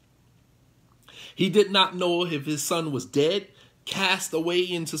that. He did not know if his son was dead, cast away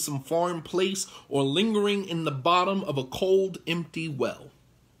into some foreign place, or lingering in the bottom of a cold, empty well.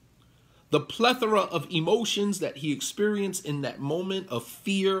 The plethora of emotions that he experienced in that moment of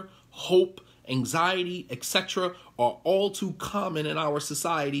fear, hope, anxiety, etc. are all too common in our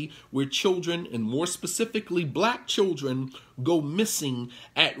society, where children, and more specifically black children, go missing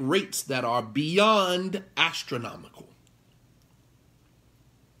at rates that are beyond astronomical.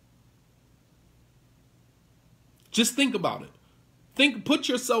 Just think about it. Put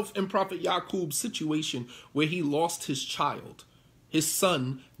yourself in Prophet Yaqub's situation, where he lost his child. His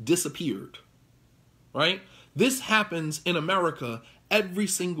son disappeared, right? This happens in America every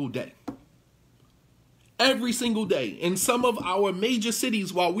single day. Every single day. In some of our major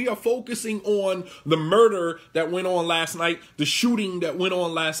cities, while we are focusing on the murder that went on last night, the shooting that went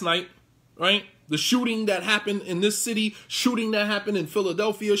on last night, right? The shooting that happened in this city, shooting that happened in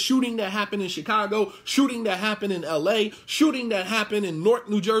Philadelphia, shooting that happened in Chicago, shooting that happened in LA, shooting that happened in Newark,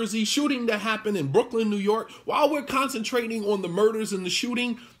 New Jersey, shooting that happened in Brooklyn, New York. While we're concentrating on the murders and the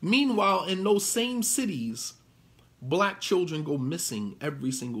shooting, meanwhile, in those same cities, black children go missing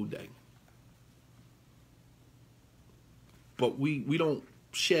every single day. But we don't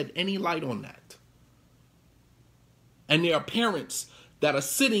shed any light on that. And there are parents that are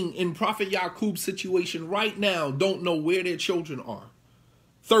sitting in Prophet Yaqub's situation right now, don't know where their children are.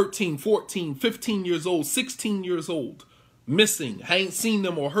 13, 14, 15 years old, 16 years old, missing. I ain't seen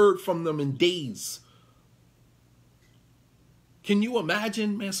them or heard from them in days. Can you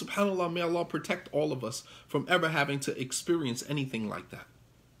imagine? Man, subhanAllah, may Allah protect all of us from ever having to experience anything like that.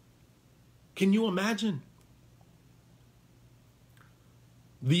 Can you imagine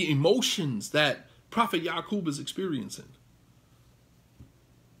the emotions that Prophet Yaqub is experiencing?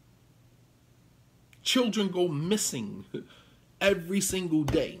 children go missing every single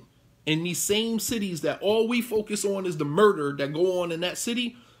day in these same cities that all we focus on is the murder that go on in that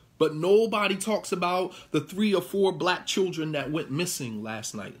city, but nobody talks about the 3 or 4 black children that went missing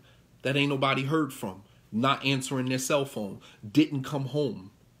last night that ain't nobody heard from, not answering their cell phone, didn't come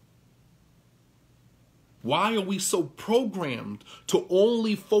home. Why are we so programmed to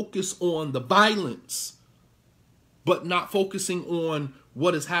only focus on the violence, but not focusing on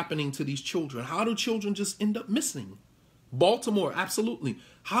what is happening to these children? How do children just end up missing? Baltimore, absolutely.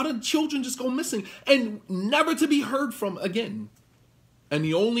 How did children just go missing and never to be heard from again? And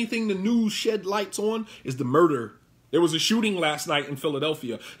the only thing the news shed lights on is the murder. There was a shooting last night in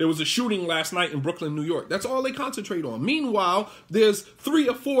Philadelphia. There was a shooting last night in Brooklyn, New York. That's all they concentrate on. Meanwhile, there's 3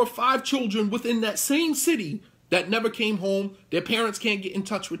 or 4 or 5 children within that same city that never came home. Their parents can't get in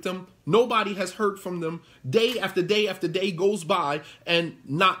touch with them. Nobody has heard from them. Day after day after day goes by and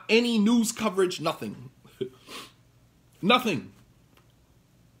not any news coverage, nothing. Nothing.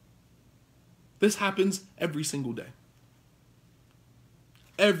 This happens every single day.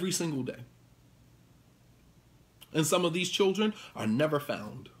 Every single day. And some of these children are never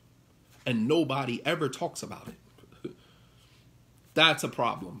found. And nobody ever talks about it. That's a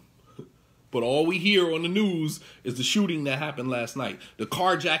problem. But all we hear on the news is the shooting that happened last night, the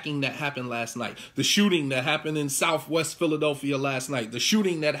carjacking that happened last night, the shooting that happened in Southwest Philadelphia last night, the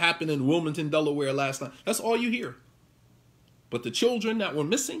shooting that happened in Wilmington, Delaware last night. That's all you hear. But the children that were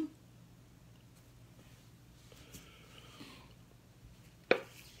missing,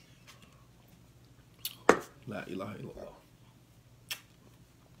 La ilaha illallah.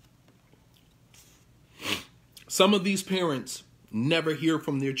 Some of these parents never hear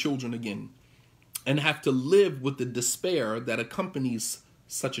from their children again and have to live with the despair that accompanies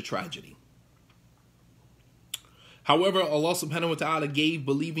such a tragedy. However, Allah subhanahu wa ta'ala gave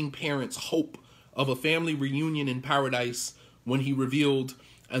believing parents hope of a family reunion in paradise when he revealed,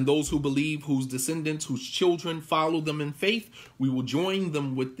 and those who believe, whose descendants, whose children follow them in faith, we will join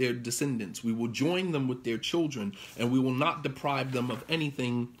them with their descendants. We will join them with their children, and we will not deprive them of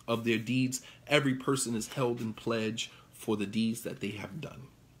anything of their deeds. Every person is held in pledge for the deeds that they have done.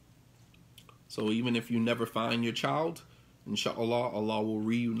 So even if you never find your child, inshallah, Allah will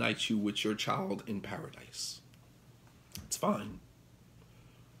reunite you with your child in paradise. It's fine.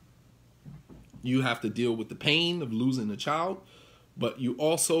 You have to deal with the pain of losing a child, but you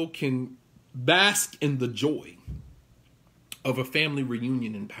also can bask in the joy of a family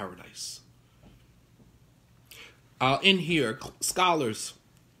reunion in paradise. In here, scholars,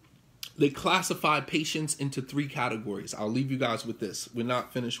 they classify patients into 3 categories. I'll leave you guys with this. We're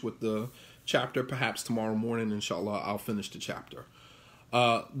not finished with the chapter. Perhaps tomorrow morning, inshallah, I'll finish the chapter.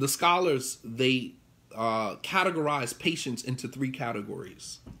 The scholars, they categorize patients into 3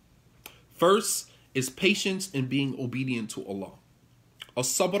 categories. First is patience in being obedient to Allah.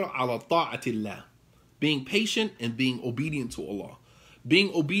 As-sabr ala ta'atillah. Being patient and being obedient to Allah.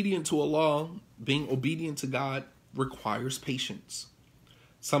 Being obedient to Allah, being obedient to God requires patience.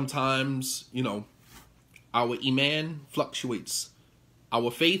 Sometimes, our iman fluctuates. Our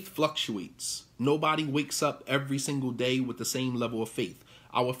faith fluctuates. Nobody wakes up every single day with the same level of faith.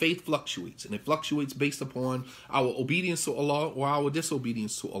 Our faith fluctuates, and it fluctuates based upon our obedience to Allah or our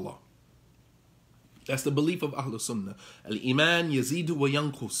disobedience to Allah. That's the belief of Ahlul Sunnah. Al-Iman yazidu wa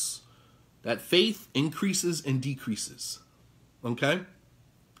yankus. That faith increases and decreases. Okay?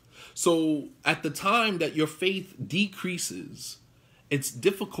 So at the time that your faith decreases, it's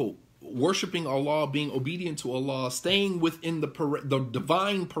difficult. Worshiping Allah, being obedient to Allah, staying within the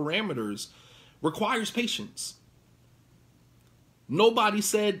divine parameters requires patience. Nobody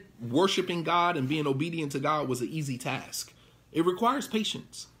said worshiping God and being obedient to God was an easy task. It requires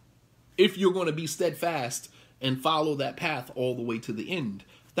patience. If you're going to be steadfast and follow that path all the way to the end,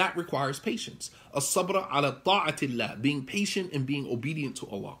 that requires patience. As-sabr ala ta'atillah, being patient and being obedient to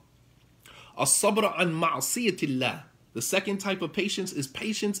Allah. As-sabr an ma'asiyatillah. The second type of patience is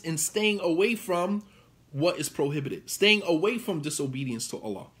patience in staying away from what is prohibited, staying away from disobedience to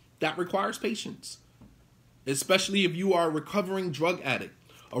Allah. That requires patience, especially if you are a recovering drug addict,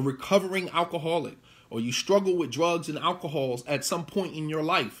 a recovering alcoholic, or you struggle with drugs and alcohols at some point in your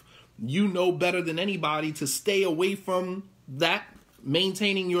life. You know better than anybody to stay away from that.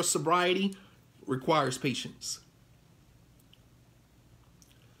 Maintaining your sobriety requires patience.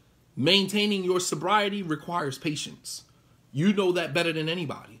 Maintaining your sobriety requires patience. You know that better than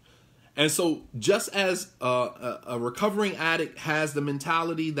anybody. And so just as a recovering addict has the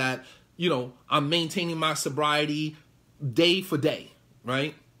mentality that, I'm maintaining my sobriety day for day,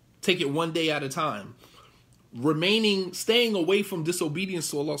 right? Take it one day at a time. staying away from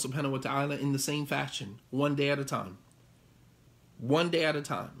disobedience to Allah subhanahu wa ta'ala in the same fashion, one day at a time. One day at a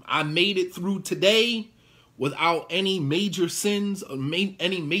time. I made it through today without any major sins or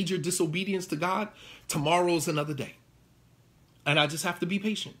any major disobedience to God. Tomorrow's another day. And I just have to be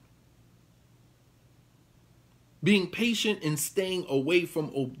patient. Being patient and staying away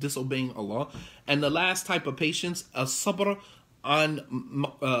from disobeying Allah. And the last type of patience, as-sabr an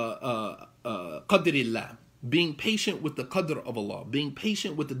qadrillah. Being patient with the qadr of Allah. Being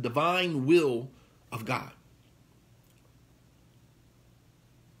patient with the divine will of God.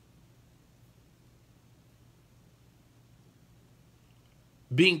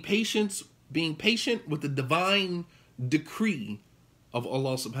 Being patient with the divine decree of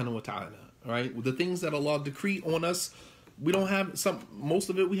Allah subhanahu wa ta'ala. Right? With the things that Allah decree on us, we don't have most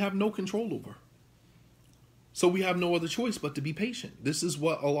of it we have no control over. So we have no other choice but to be patient. This is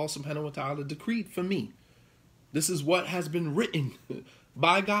what Allah subhanahu wa ta'ala decreed for me. This is what has been written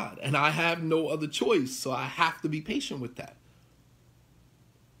by God. And I have no other choice. So I have to be patient with that.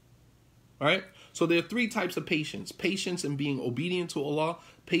 All right? So there are three types of patience. Patience in being obedient to Allah.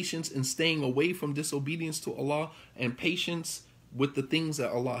 Patience in staying away from disobedience to Allah. And patience with the things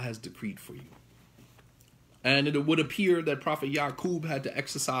that Allah has decreed for you. And it would appear that Prophet Yaqub had to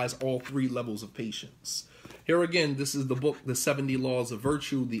exercise all three levels of patience. Here again, this is the book, The 70 Laws of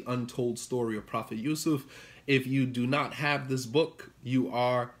Virtue, the untold story of Prophet Yusuf. If you do not have this book, you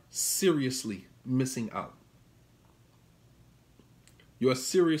are seriously missing out. You are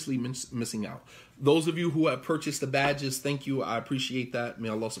seriously missing out. Those of you who have purchased the badges, thank you. I appreciate that. May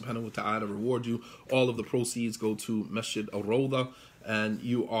Allah subhanahu wa ta'ala reward you. All of the proceeds go to Masjid Al-Rawda, and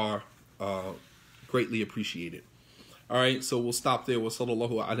you are greatly appreciated. All right, so we'll stop there. Wa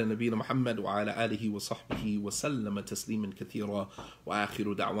sallallahu ala nabiyyina Muhammad wa ala alihi wa sahbihi wa sallama tasliman kathira wa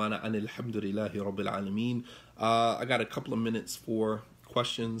akhiru da'wana anil hamdulillahi rabbil alameen. I got a couple of minutes for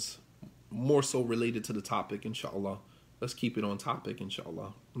questions, more so related to the topic, inshallah. Let's keep it on topic,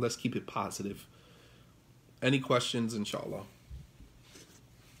 inshallah. Let's keep it positive. Any questions, inshallah?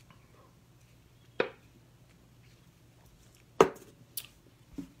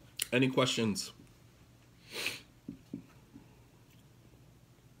 Any questions?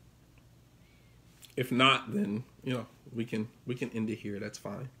 If not, then, you know, we can end it here. That's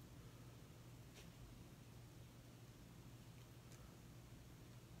fine.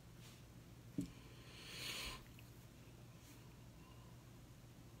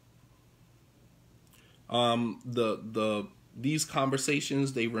 These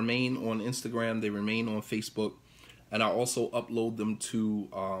conversations, they remain on Instagram, they remain on Facebook, and I also upload them to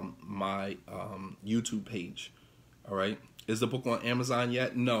my YouTube page. All right. Is the book on Amazon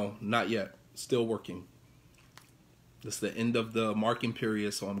yet? No, not yet. Still working. It's the end of the marking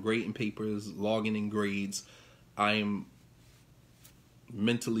period, so I'm grading papers, logging in grades. I am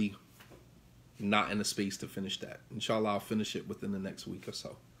mentally not in a space to finish that. Inshallah, I'll finish it within the next week or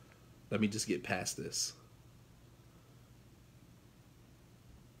so. Let me just get past this.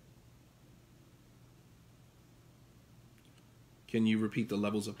 Can you repeat the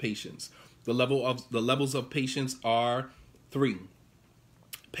levels of patience? The levels of patience are 3.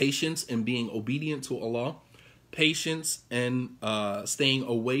 Patience in being obedient to Allah, patience in staying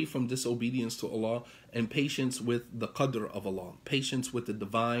away from disobedience to Allah, and patience with the qadr of Allah, patience with the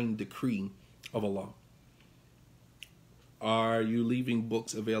divine decree of Allah. Are you leaving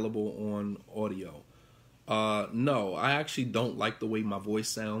books available on audio? No, I actually don't like the way my voice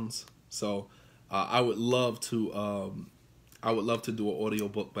sounds, so I would love to do an audio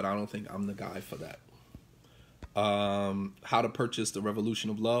book, but I don't think I'm the guy for that. How to purchase The Revolution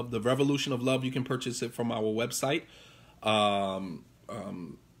of Love. The Revolution of Love, you can purchase it from our website,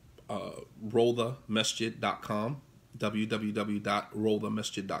 rollthemasjid.com,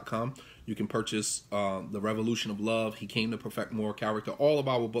 www.rollthemasjid.com. You can purchase The Revolution of Love, He Came to Perfect Moral Character. All of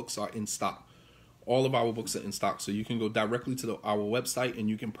our books are in stock. All of our books are in stock, so you can go directly to our website and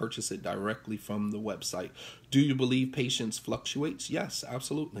you can purchase it directly from the website. Do you believe patience fluctuates? Yes,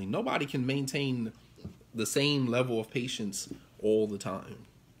 absolutely. Nobody can maintain the same level of patience all the time.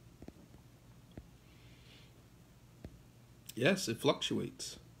 Yes, it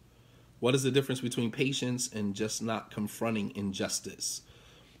fluctuates. What is the difference between patience and just not confronting injustice?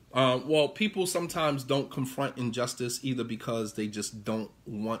 Well, people sometimes don't confront injustice either because they just don't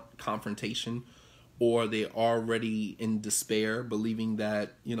want confrontation, or they're already in despair, believing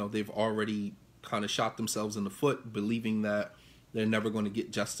that, you know, they've already kind of shot themselves in the foot, believing that they're never going to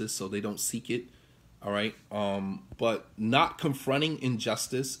get justice, so they don't seek it. All right. But not confronting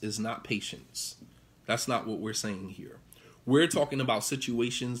injustice is not patience. That's not what we're saying here. We're talking about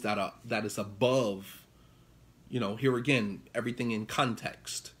situations that is above Here again, everything in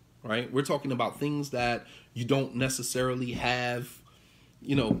context, right? We're talking about things that you don't necessarily have,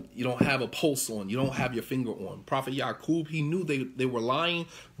 you don't have a pulse on, you don't have your finger on. Prophet Yaqub, he knew they were lying,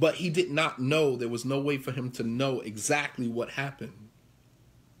 but he did not know, there was no way for him to know exactly what happened.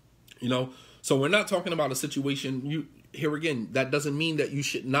 So we're not talking about a situation, here again, that doesn't mean that you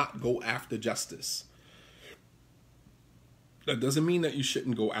should not go after justice. That doesn't mean that you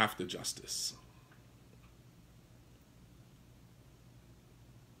shouldn't go after justice.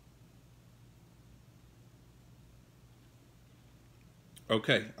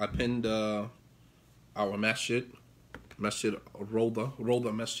 Okay, I pinned our masjid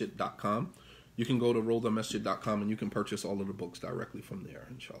roldamasjid.com. You can go to roldamasjid.com and you can purchase all of the books directly from there,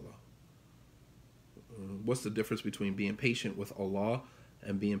 inshallah. What's the difference between being patient with Allah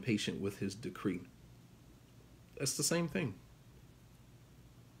and being patient with His decree? It's the same thing.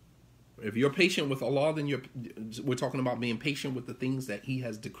 If you're patient with Allah, then we're talking about being patient with the things that He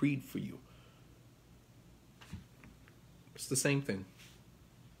has decreed for you. It's the same thing.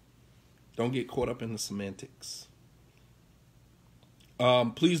 Don't get caught up in the semantics.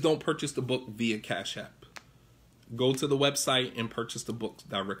 Please don't purchase the book via Cash App. Go to the website and purchase the books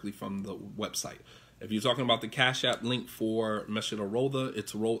directly from the website. If you're talking about the Cash App link for Masjid al-Rolda,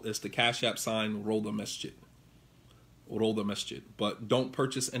 it's the Cash App sign Rolda Masjid. Rolda Masjid. But don't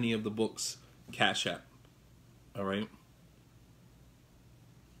purchase any of the books Cash App. All right?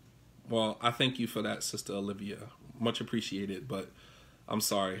 Well, I thank you for that, Sister Olivia. Much appreciated, but I'm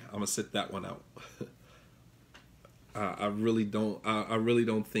sorry. I'm going to sit that one out. I really don't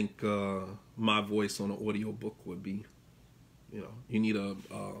think my voice on an audio book would be, you need a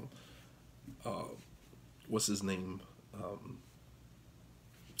what's his name,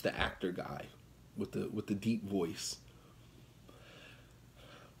 the actor guy with the deep voice.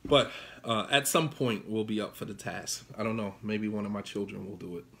 But at some point we'll be up for the task. I don't know. Maybe one of my children will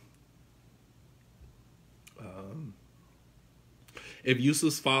do it. If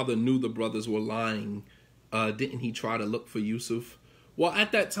Yusuf's father knew the brothers were lying, didn't he try to look for Yusuf? Well,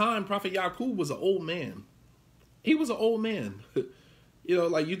 at that time, Prophet Yaqub was an old man. He was an old man.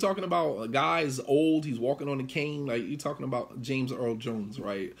 Like you're talking about a guy's old, he's walking on a cane. Like you're talking about James Earl Jones,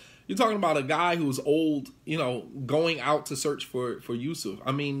 right? You're talking about a guy who's old, going out to search for Yusuf.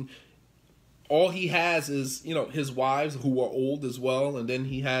 I mean, all he has is, his wives who are old as well. And then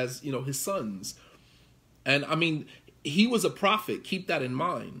he has, his sons. And I mean, he was a prophet. Keep that in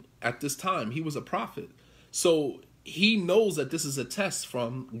mind. At this time, he was a prophet. So he knows that this is a test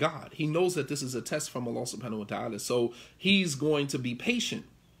from God. He knows that this is a test from Allah subhanahu wa ta'ala. So he's going to be patient,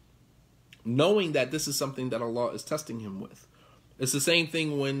 knowing that this is something that Allah is testing him with. It's the same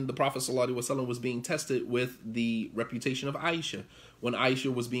thing when the Prophet sallallahu alaihi wasallam was being tested with the reputation of Aisha, when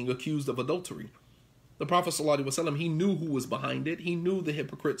Aisha was being accused of adultery. The Prophet sallallahu alaihi wasallam, he knew who was behind it. He knew the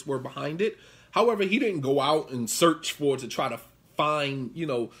hypocrites were behind it. However, he didn't go out and search to try to find,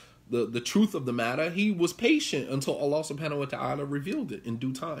 the truth of the matter. He was patient until Allah subhanahu wa ta'ala revealed it in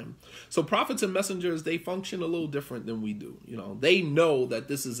due time. So prophets and messengers, they function a little different than we do. They know that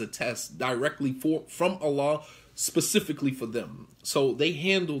this is a test directly from Allah, specifically for them. So they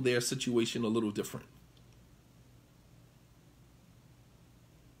handle their situation a little different.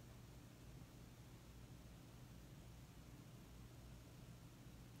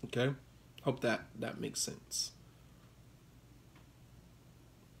 Okay? Hope that makes sense.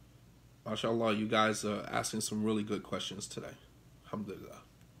 MashaAllah, you guys are asking some really good questions today. Alhamdulillah.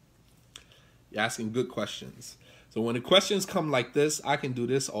 You're asking good questions. So when the questions come like this, I can do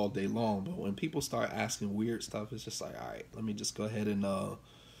this all day long. But when people start asking weird stuff, it's just like, all right, let me just go ahead and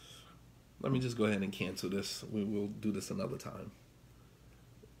cancel this. We will do this another time.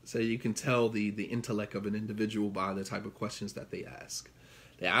 So you can tell the intellect of an individual by the type of questions that they ask.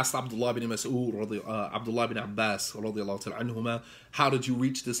 They asked Abdullah bin Mas'ud, Abdullah bin Abbas, anhuma, how did you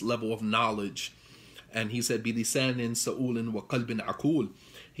reach this level of knowledge? And he said, بِلِسَانٍ سَؤُولٍ وَقَلْبٍ عَقُولٍ.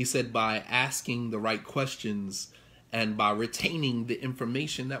 He said, by asking the right questions and by retaining the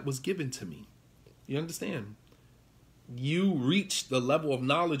information that was given to me. You understand? You reach the level of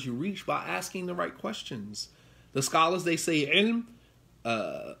knowledge you reach by asking the right questions. The scholars, they say, ilm,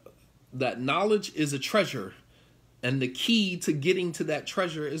 that knowledge is a treasure. And the key to getting to that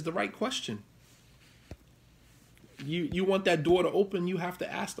treasure is the right question. You want that door to open, you have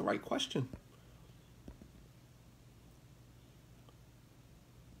to ask the right question.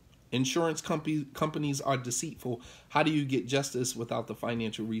 Insurance companies are deceitful. How do you get justice without the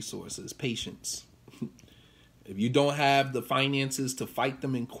financial resources? Patience. If you don't have the finances to fight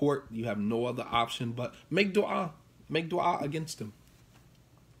them in court, you have no other option but make dua. Make dua against them.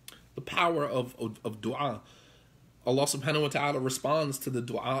 The power of dua. Allah subhanahu wa ta'ala responds to the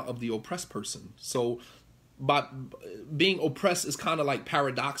dua of the oppressed person. So by being oppressed is kind of like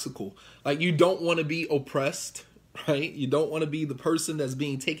paradoxical. Like you don't want to be oppressed, right? You don't want to be the person that's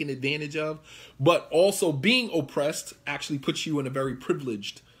being taken advantage of, but also being oppressed actually puts you in a very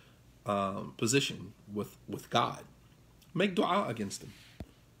privileged position with God. Make dua against them.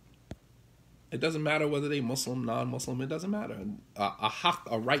 It doesn't matter whether they Muslim, non-Muslim. It doesn't matter.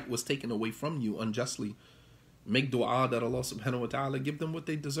 A right was taken away from you unjustly. Make dua that Allah subhanahu wa ta'ala give them what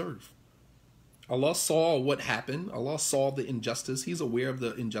they deserve. Allah saw what happened. Allah saw the injustice. He's aware of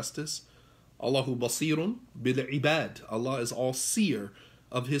the injustice. Allahu basirun bil ibad. Allah is all seer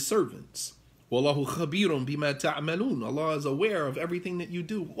of his servants. Wallahu khabirun bima ta'malun. Allah is aware of everything that you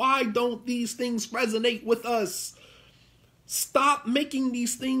do. Why don't these things resonate with us? Stop making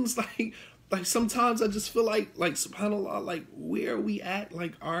these things like sometimes I just feel like subhanallah, like where are we at?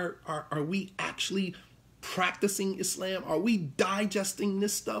 Like are we actually practicing Islam? Are we digesting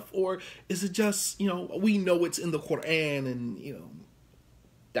this stuff, or is it just, we know it's in the Quran and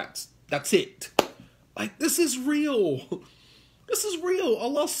that's it? Like this is real. This is real.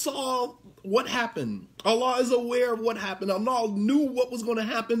 Allah saw what happened. Allah is aware of what happened. Allah knew what was going to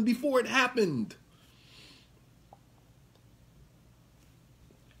happen before it happened.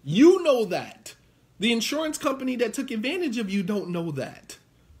 You know that. The insurance company that took advantage of you don't know that.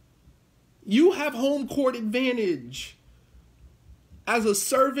 You have home court advantage. As a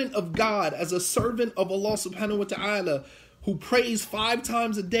servant of God, as a servant of Allah subhanahu wa ta'ala, who prays 5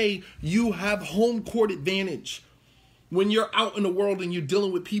 times a day, you have home court advantage. When you're out in the world and you're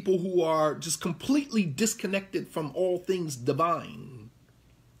dealing with people who are just completely disconnected from all things divine.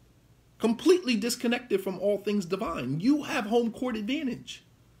 Completely disconnected from all things divine. You have home court advantage.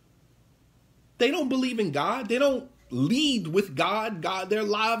 They don't believe in God. They don't lead with God. Their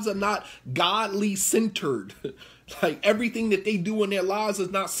lives are not godly centered. Like everything that they do in their lives is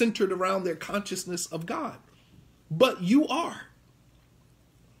not centered around their consciousness of God. But you are.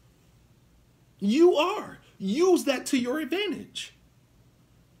 You are. Use that to your advantage.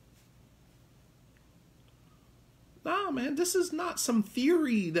 Nah, man, this is not some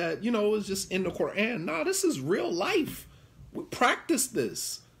theory that, is just in the Quran. Nah, this is real life. We practice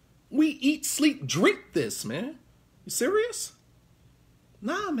this. We eat, sleep, drink this, man. You serious?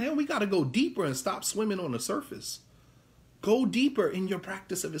 Nah, man, we got to go deeper and stop swimming on the surface. Go deeper in your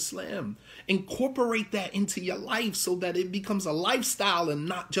practice of Islam. Incorporate that into your life so that it becomes a lifestyle and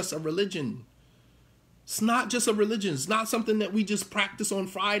not just a religion. It's not just a religion. It's not something that we just practice on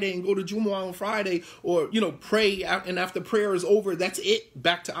Friday and go to Jumu'ah on Friday or, pray and after prayer is over, that's it,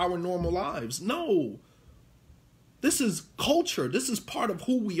 back to our normal lives. No. This is culture. This is part of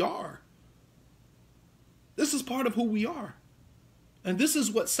who we are. This is part of who we are. And this is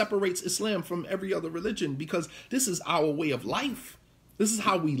what separates Islam from every other religion, because this is our way of life. This is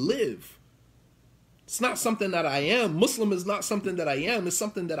how we live. It's not something that I am. Muslim is not something that I am. It's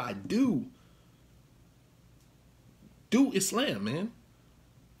something that I do. Do Islam, man.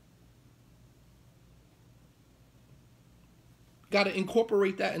 Got to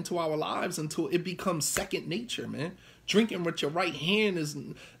incorporate that into our lives until it becomes second nature, man. Drinking with your right hand is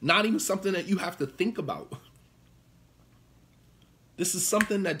not even something that you have to think about. This is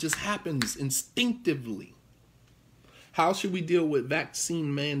something that just happens instinctively. How should we deal with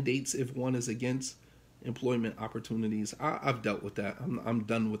vaccine mandates if one is against employment opportunities? I've dealt with that. I'm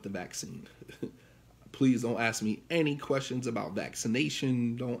done with the vaccine. Please don't ask me any questions about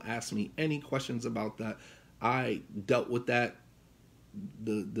vaccination. Don't ask me any questions about that. I dealt with that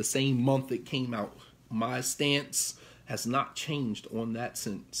the same month it came out. My stance has not changed on that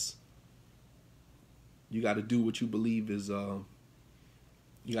since. You got to do what you believe is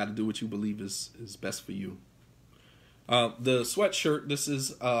best for you. The sweatshirt, this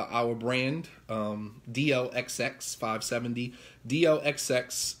is our brand, DLXX 570.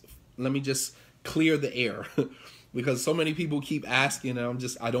 DLXX, let me just clear the air because so many people keep asking and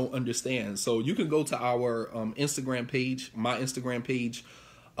I don't understand. So you can go to our Instagram page, my Instagram page,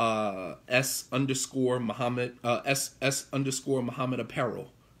 S_Muhammad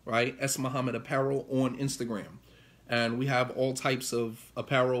Apparel, right? S Muhammad Apparel on Instagram. And we have all types of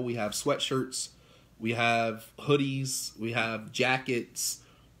apparel. We have sweatshirts, we have hoodies, we have jackets,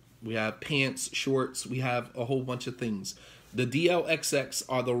 we have pants, shorts, we have a whole bunch of things. The DLXX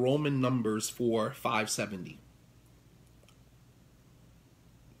are the Roman numbers for 570.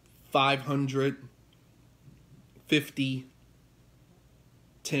 500, 50,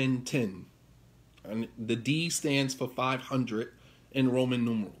 10, 10. And the D stands for 500 in Roman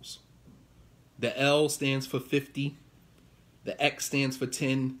numerals. The L stands for 50. The X stands for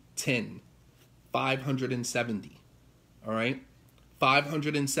 10, 10. 570. All right.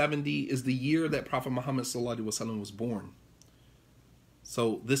 570 is the year that Prophet Muhammad sallallahu alaihi wasallam was born.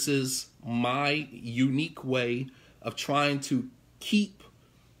 So this is my unique way of trying to keep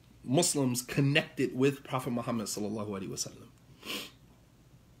Muslims connected with Prophet Muhammad sallallahu alaihi wasallam.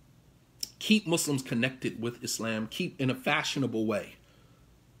 Keep Muslims connected with Islam, keep in a fashionable way.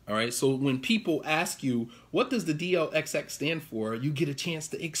 All right, so when people ask you, what does the DLXX stand for? You get a chance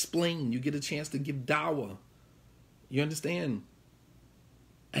to explain. You get a chance to give dawah. You understand?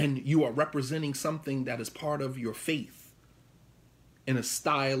 And you are representing something that is part of your faith in a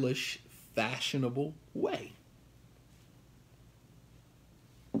stylish, fashionable way.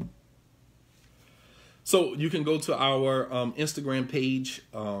 So you can go to our Instagram page,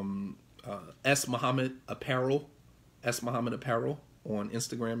 S Muhammad Apparel on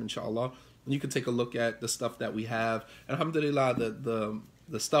Instagram, inshallah. And you can take a look at the stuff that we have. And alhamdulillah,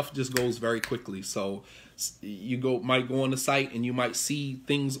 the stuff just goes very quickly. So you might go on the site and you might see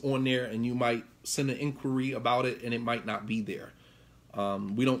things on there and you might send an inquiry about it and it might not be there.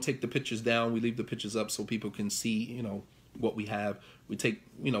 We don't take the pictures down. We leave the pictures up so people can see, what we have. We take,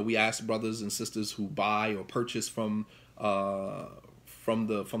 we ask brothers and sisters who buy or purchase from the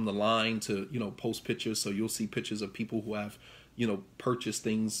line to, post pictures. So you'll see pictures of people who have, purchased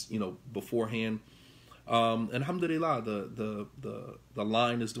things, beforehand. And alhamdulillah, the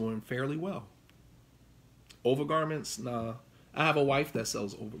line is doing fairly well. Overgarments, nah. I have a wife that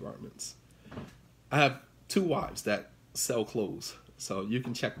sells overgarments. I have 2 wives that sell clothes. So you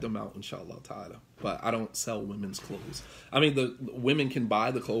can check them out, inshallah ta'ala. But I don't sell women's clothes. I mean, the women can buy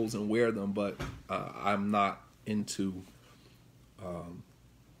the clothes and wear them, but I'm not into... I'm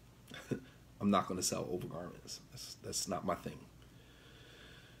not going to sell overgarments. That's not my thing.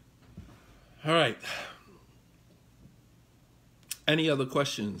 All right. Any other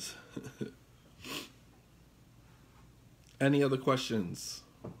questions? Any other questions?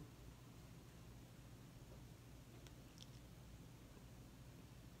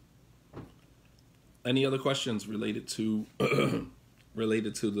 Any other questions related to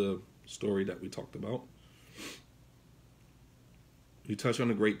the story that we talked about? You touched on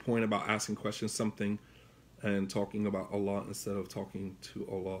a great point about asking questions, something, and talking about Allah instead of talking to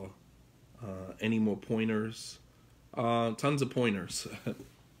Allah. Any more pointers? Tons of pointers.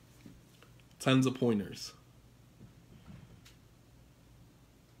 Tons of pointers.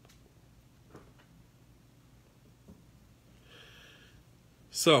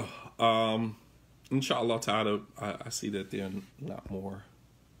 So, inshallah ta'ala, I see that there are not more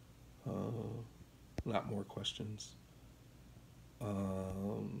questions.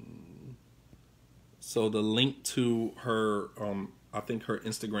 So the link to her, I think her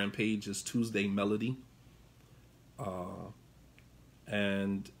Instagram page is Tuesday Melody.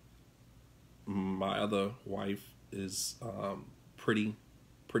 And my other wife is Pretty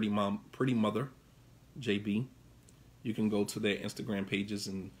Mother, JB. You can go to their Instagram pages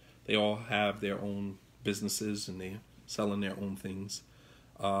and they all have their own businesses and they're selling their own things.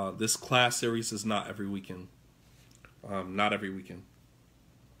 This class series is not every weekend. Not every weekend.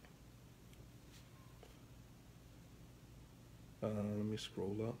 Let me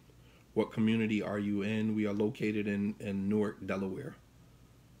scroll up. What community are you in? We are located in Newark, Delaware.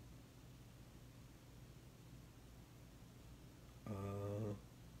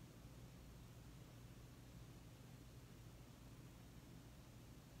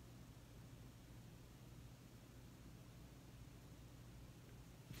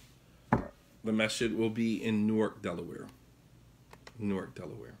 The masjid will be in Newark, Delaware. Newark,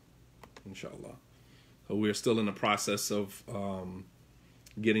 Delaware, inshallah. So we're still in the process of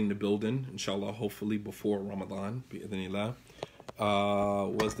getting the building, inshallah, hopefully before Ramadan, bi'idhnillah.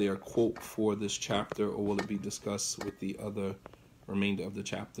 Was there a quote for this chapter, or will it be discussed with the other remainder of the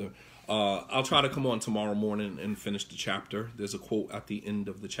chapter? I'll try to come on tomorrow morning and finish the chapter. There's a quote at the end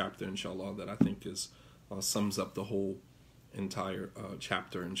of the chapter, inshallah, that I think is sums up the whole entire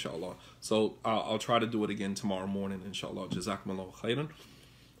chapter, inshallah. So I'll try to do it again tomorrow morning, inshallah. Jazakumullahu khairan.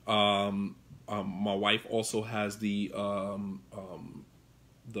 My wife also has the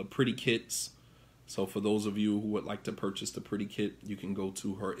pretty kits. So for those of you who would like to purchase the pretty kit, you can go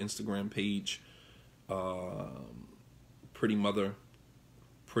to her Instagram page, Pretty Mother,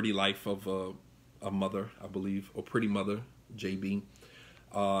 Pretty Life of a Mother, I believe, or Pretty Mother, JB.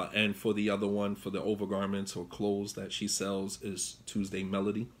 And for the other one, for the overgarments or clothes that she sells, is Tuesday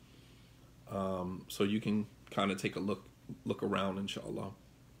Melody. So you can kind of take a look around, inshallah,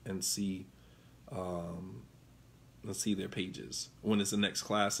 and see their pages. When is the next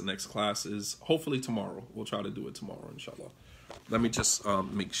class? The next class is hopefully tomorrow. We'll try to do it tomorrow, inshallah. Let me just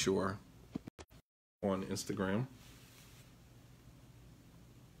make sure on Instagram.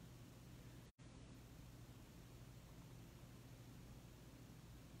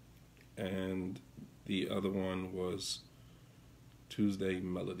 The other one was Tuesday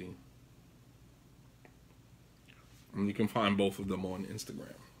Melody. And you can find both of them on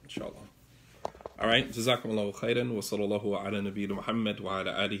Instagram, inshallah. Alright, جزاكم الله خيرا وصلى الله على نبينا محمد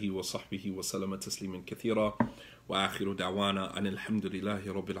وعلى آله وصحبه وسلم تسليما كثيرا وآخر دعوانا أن الحمد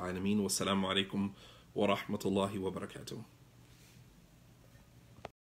لله رب العالمين والسلام عليكم ورحمة الله وبركاته.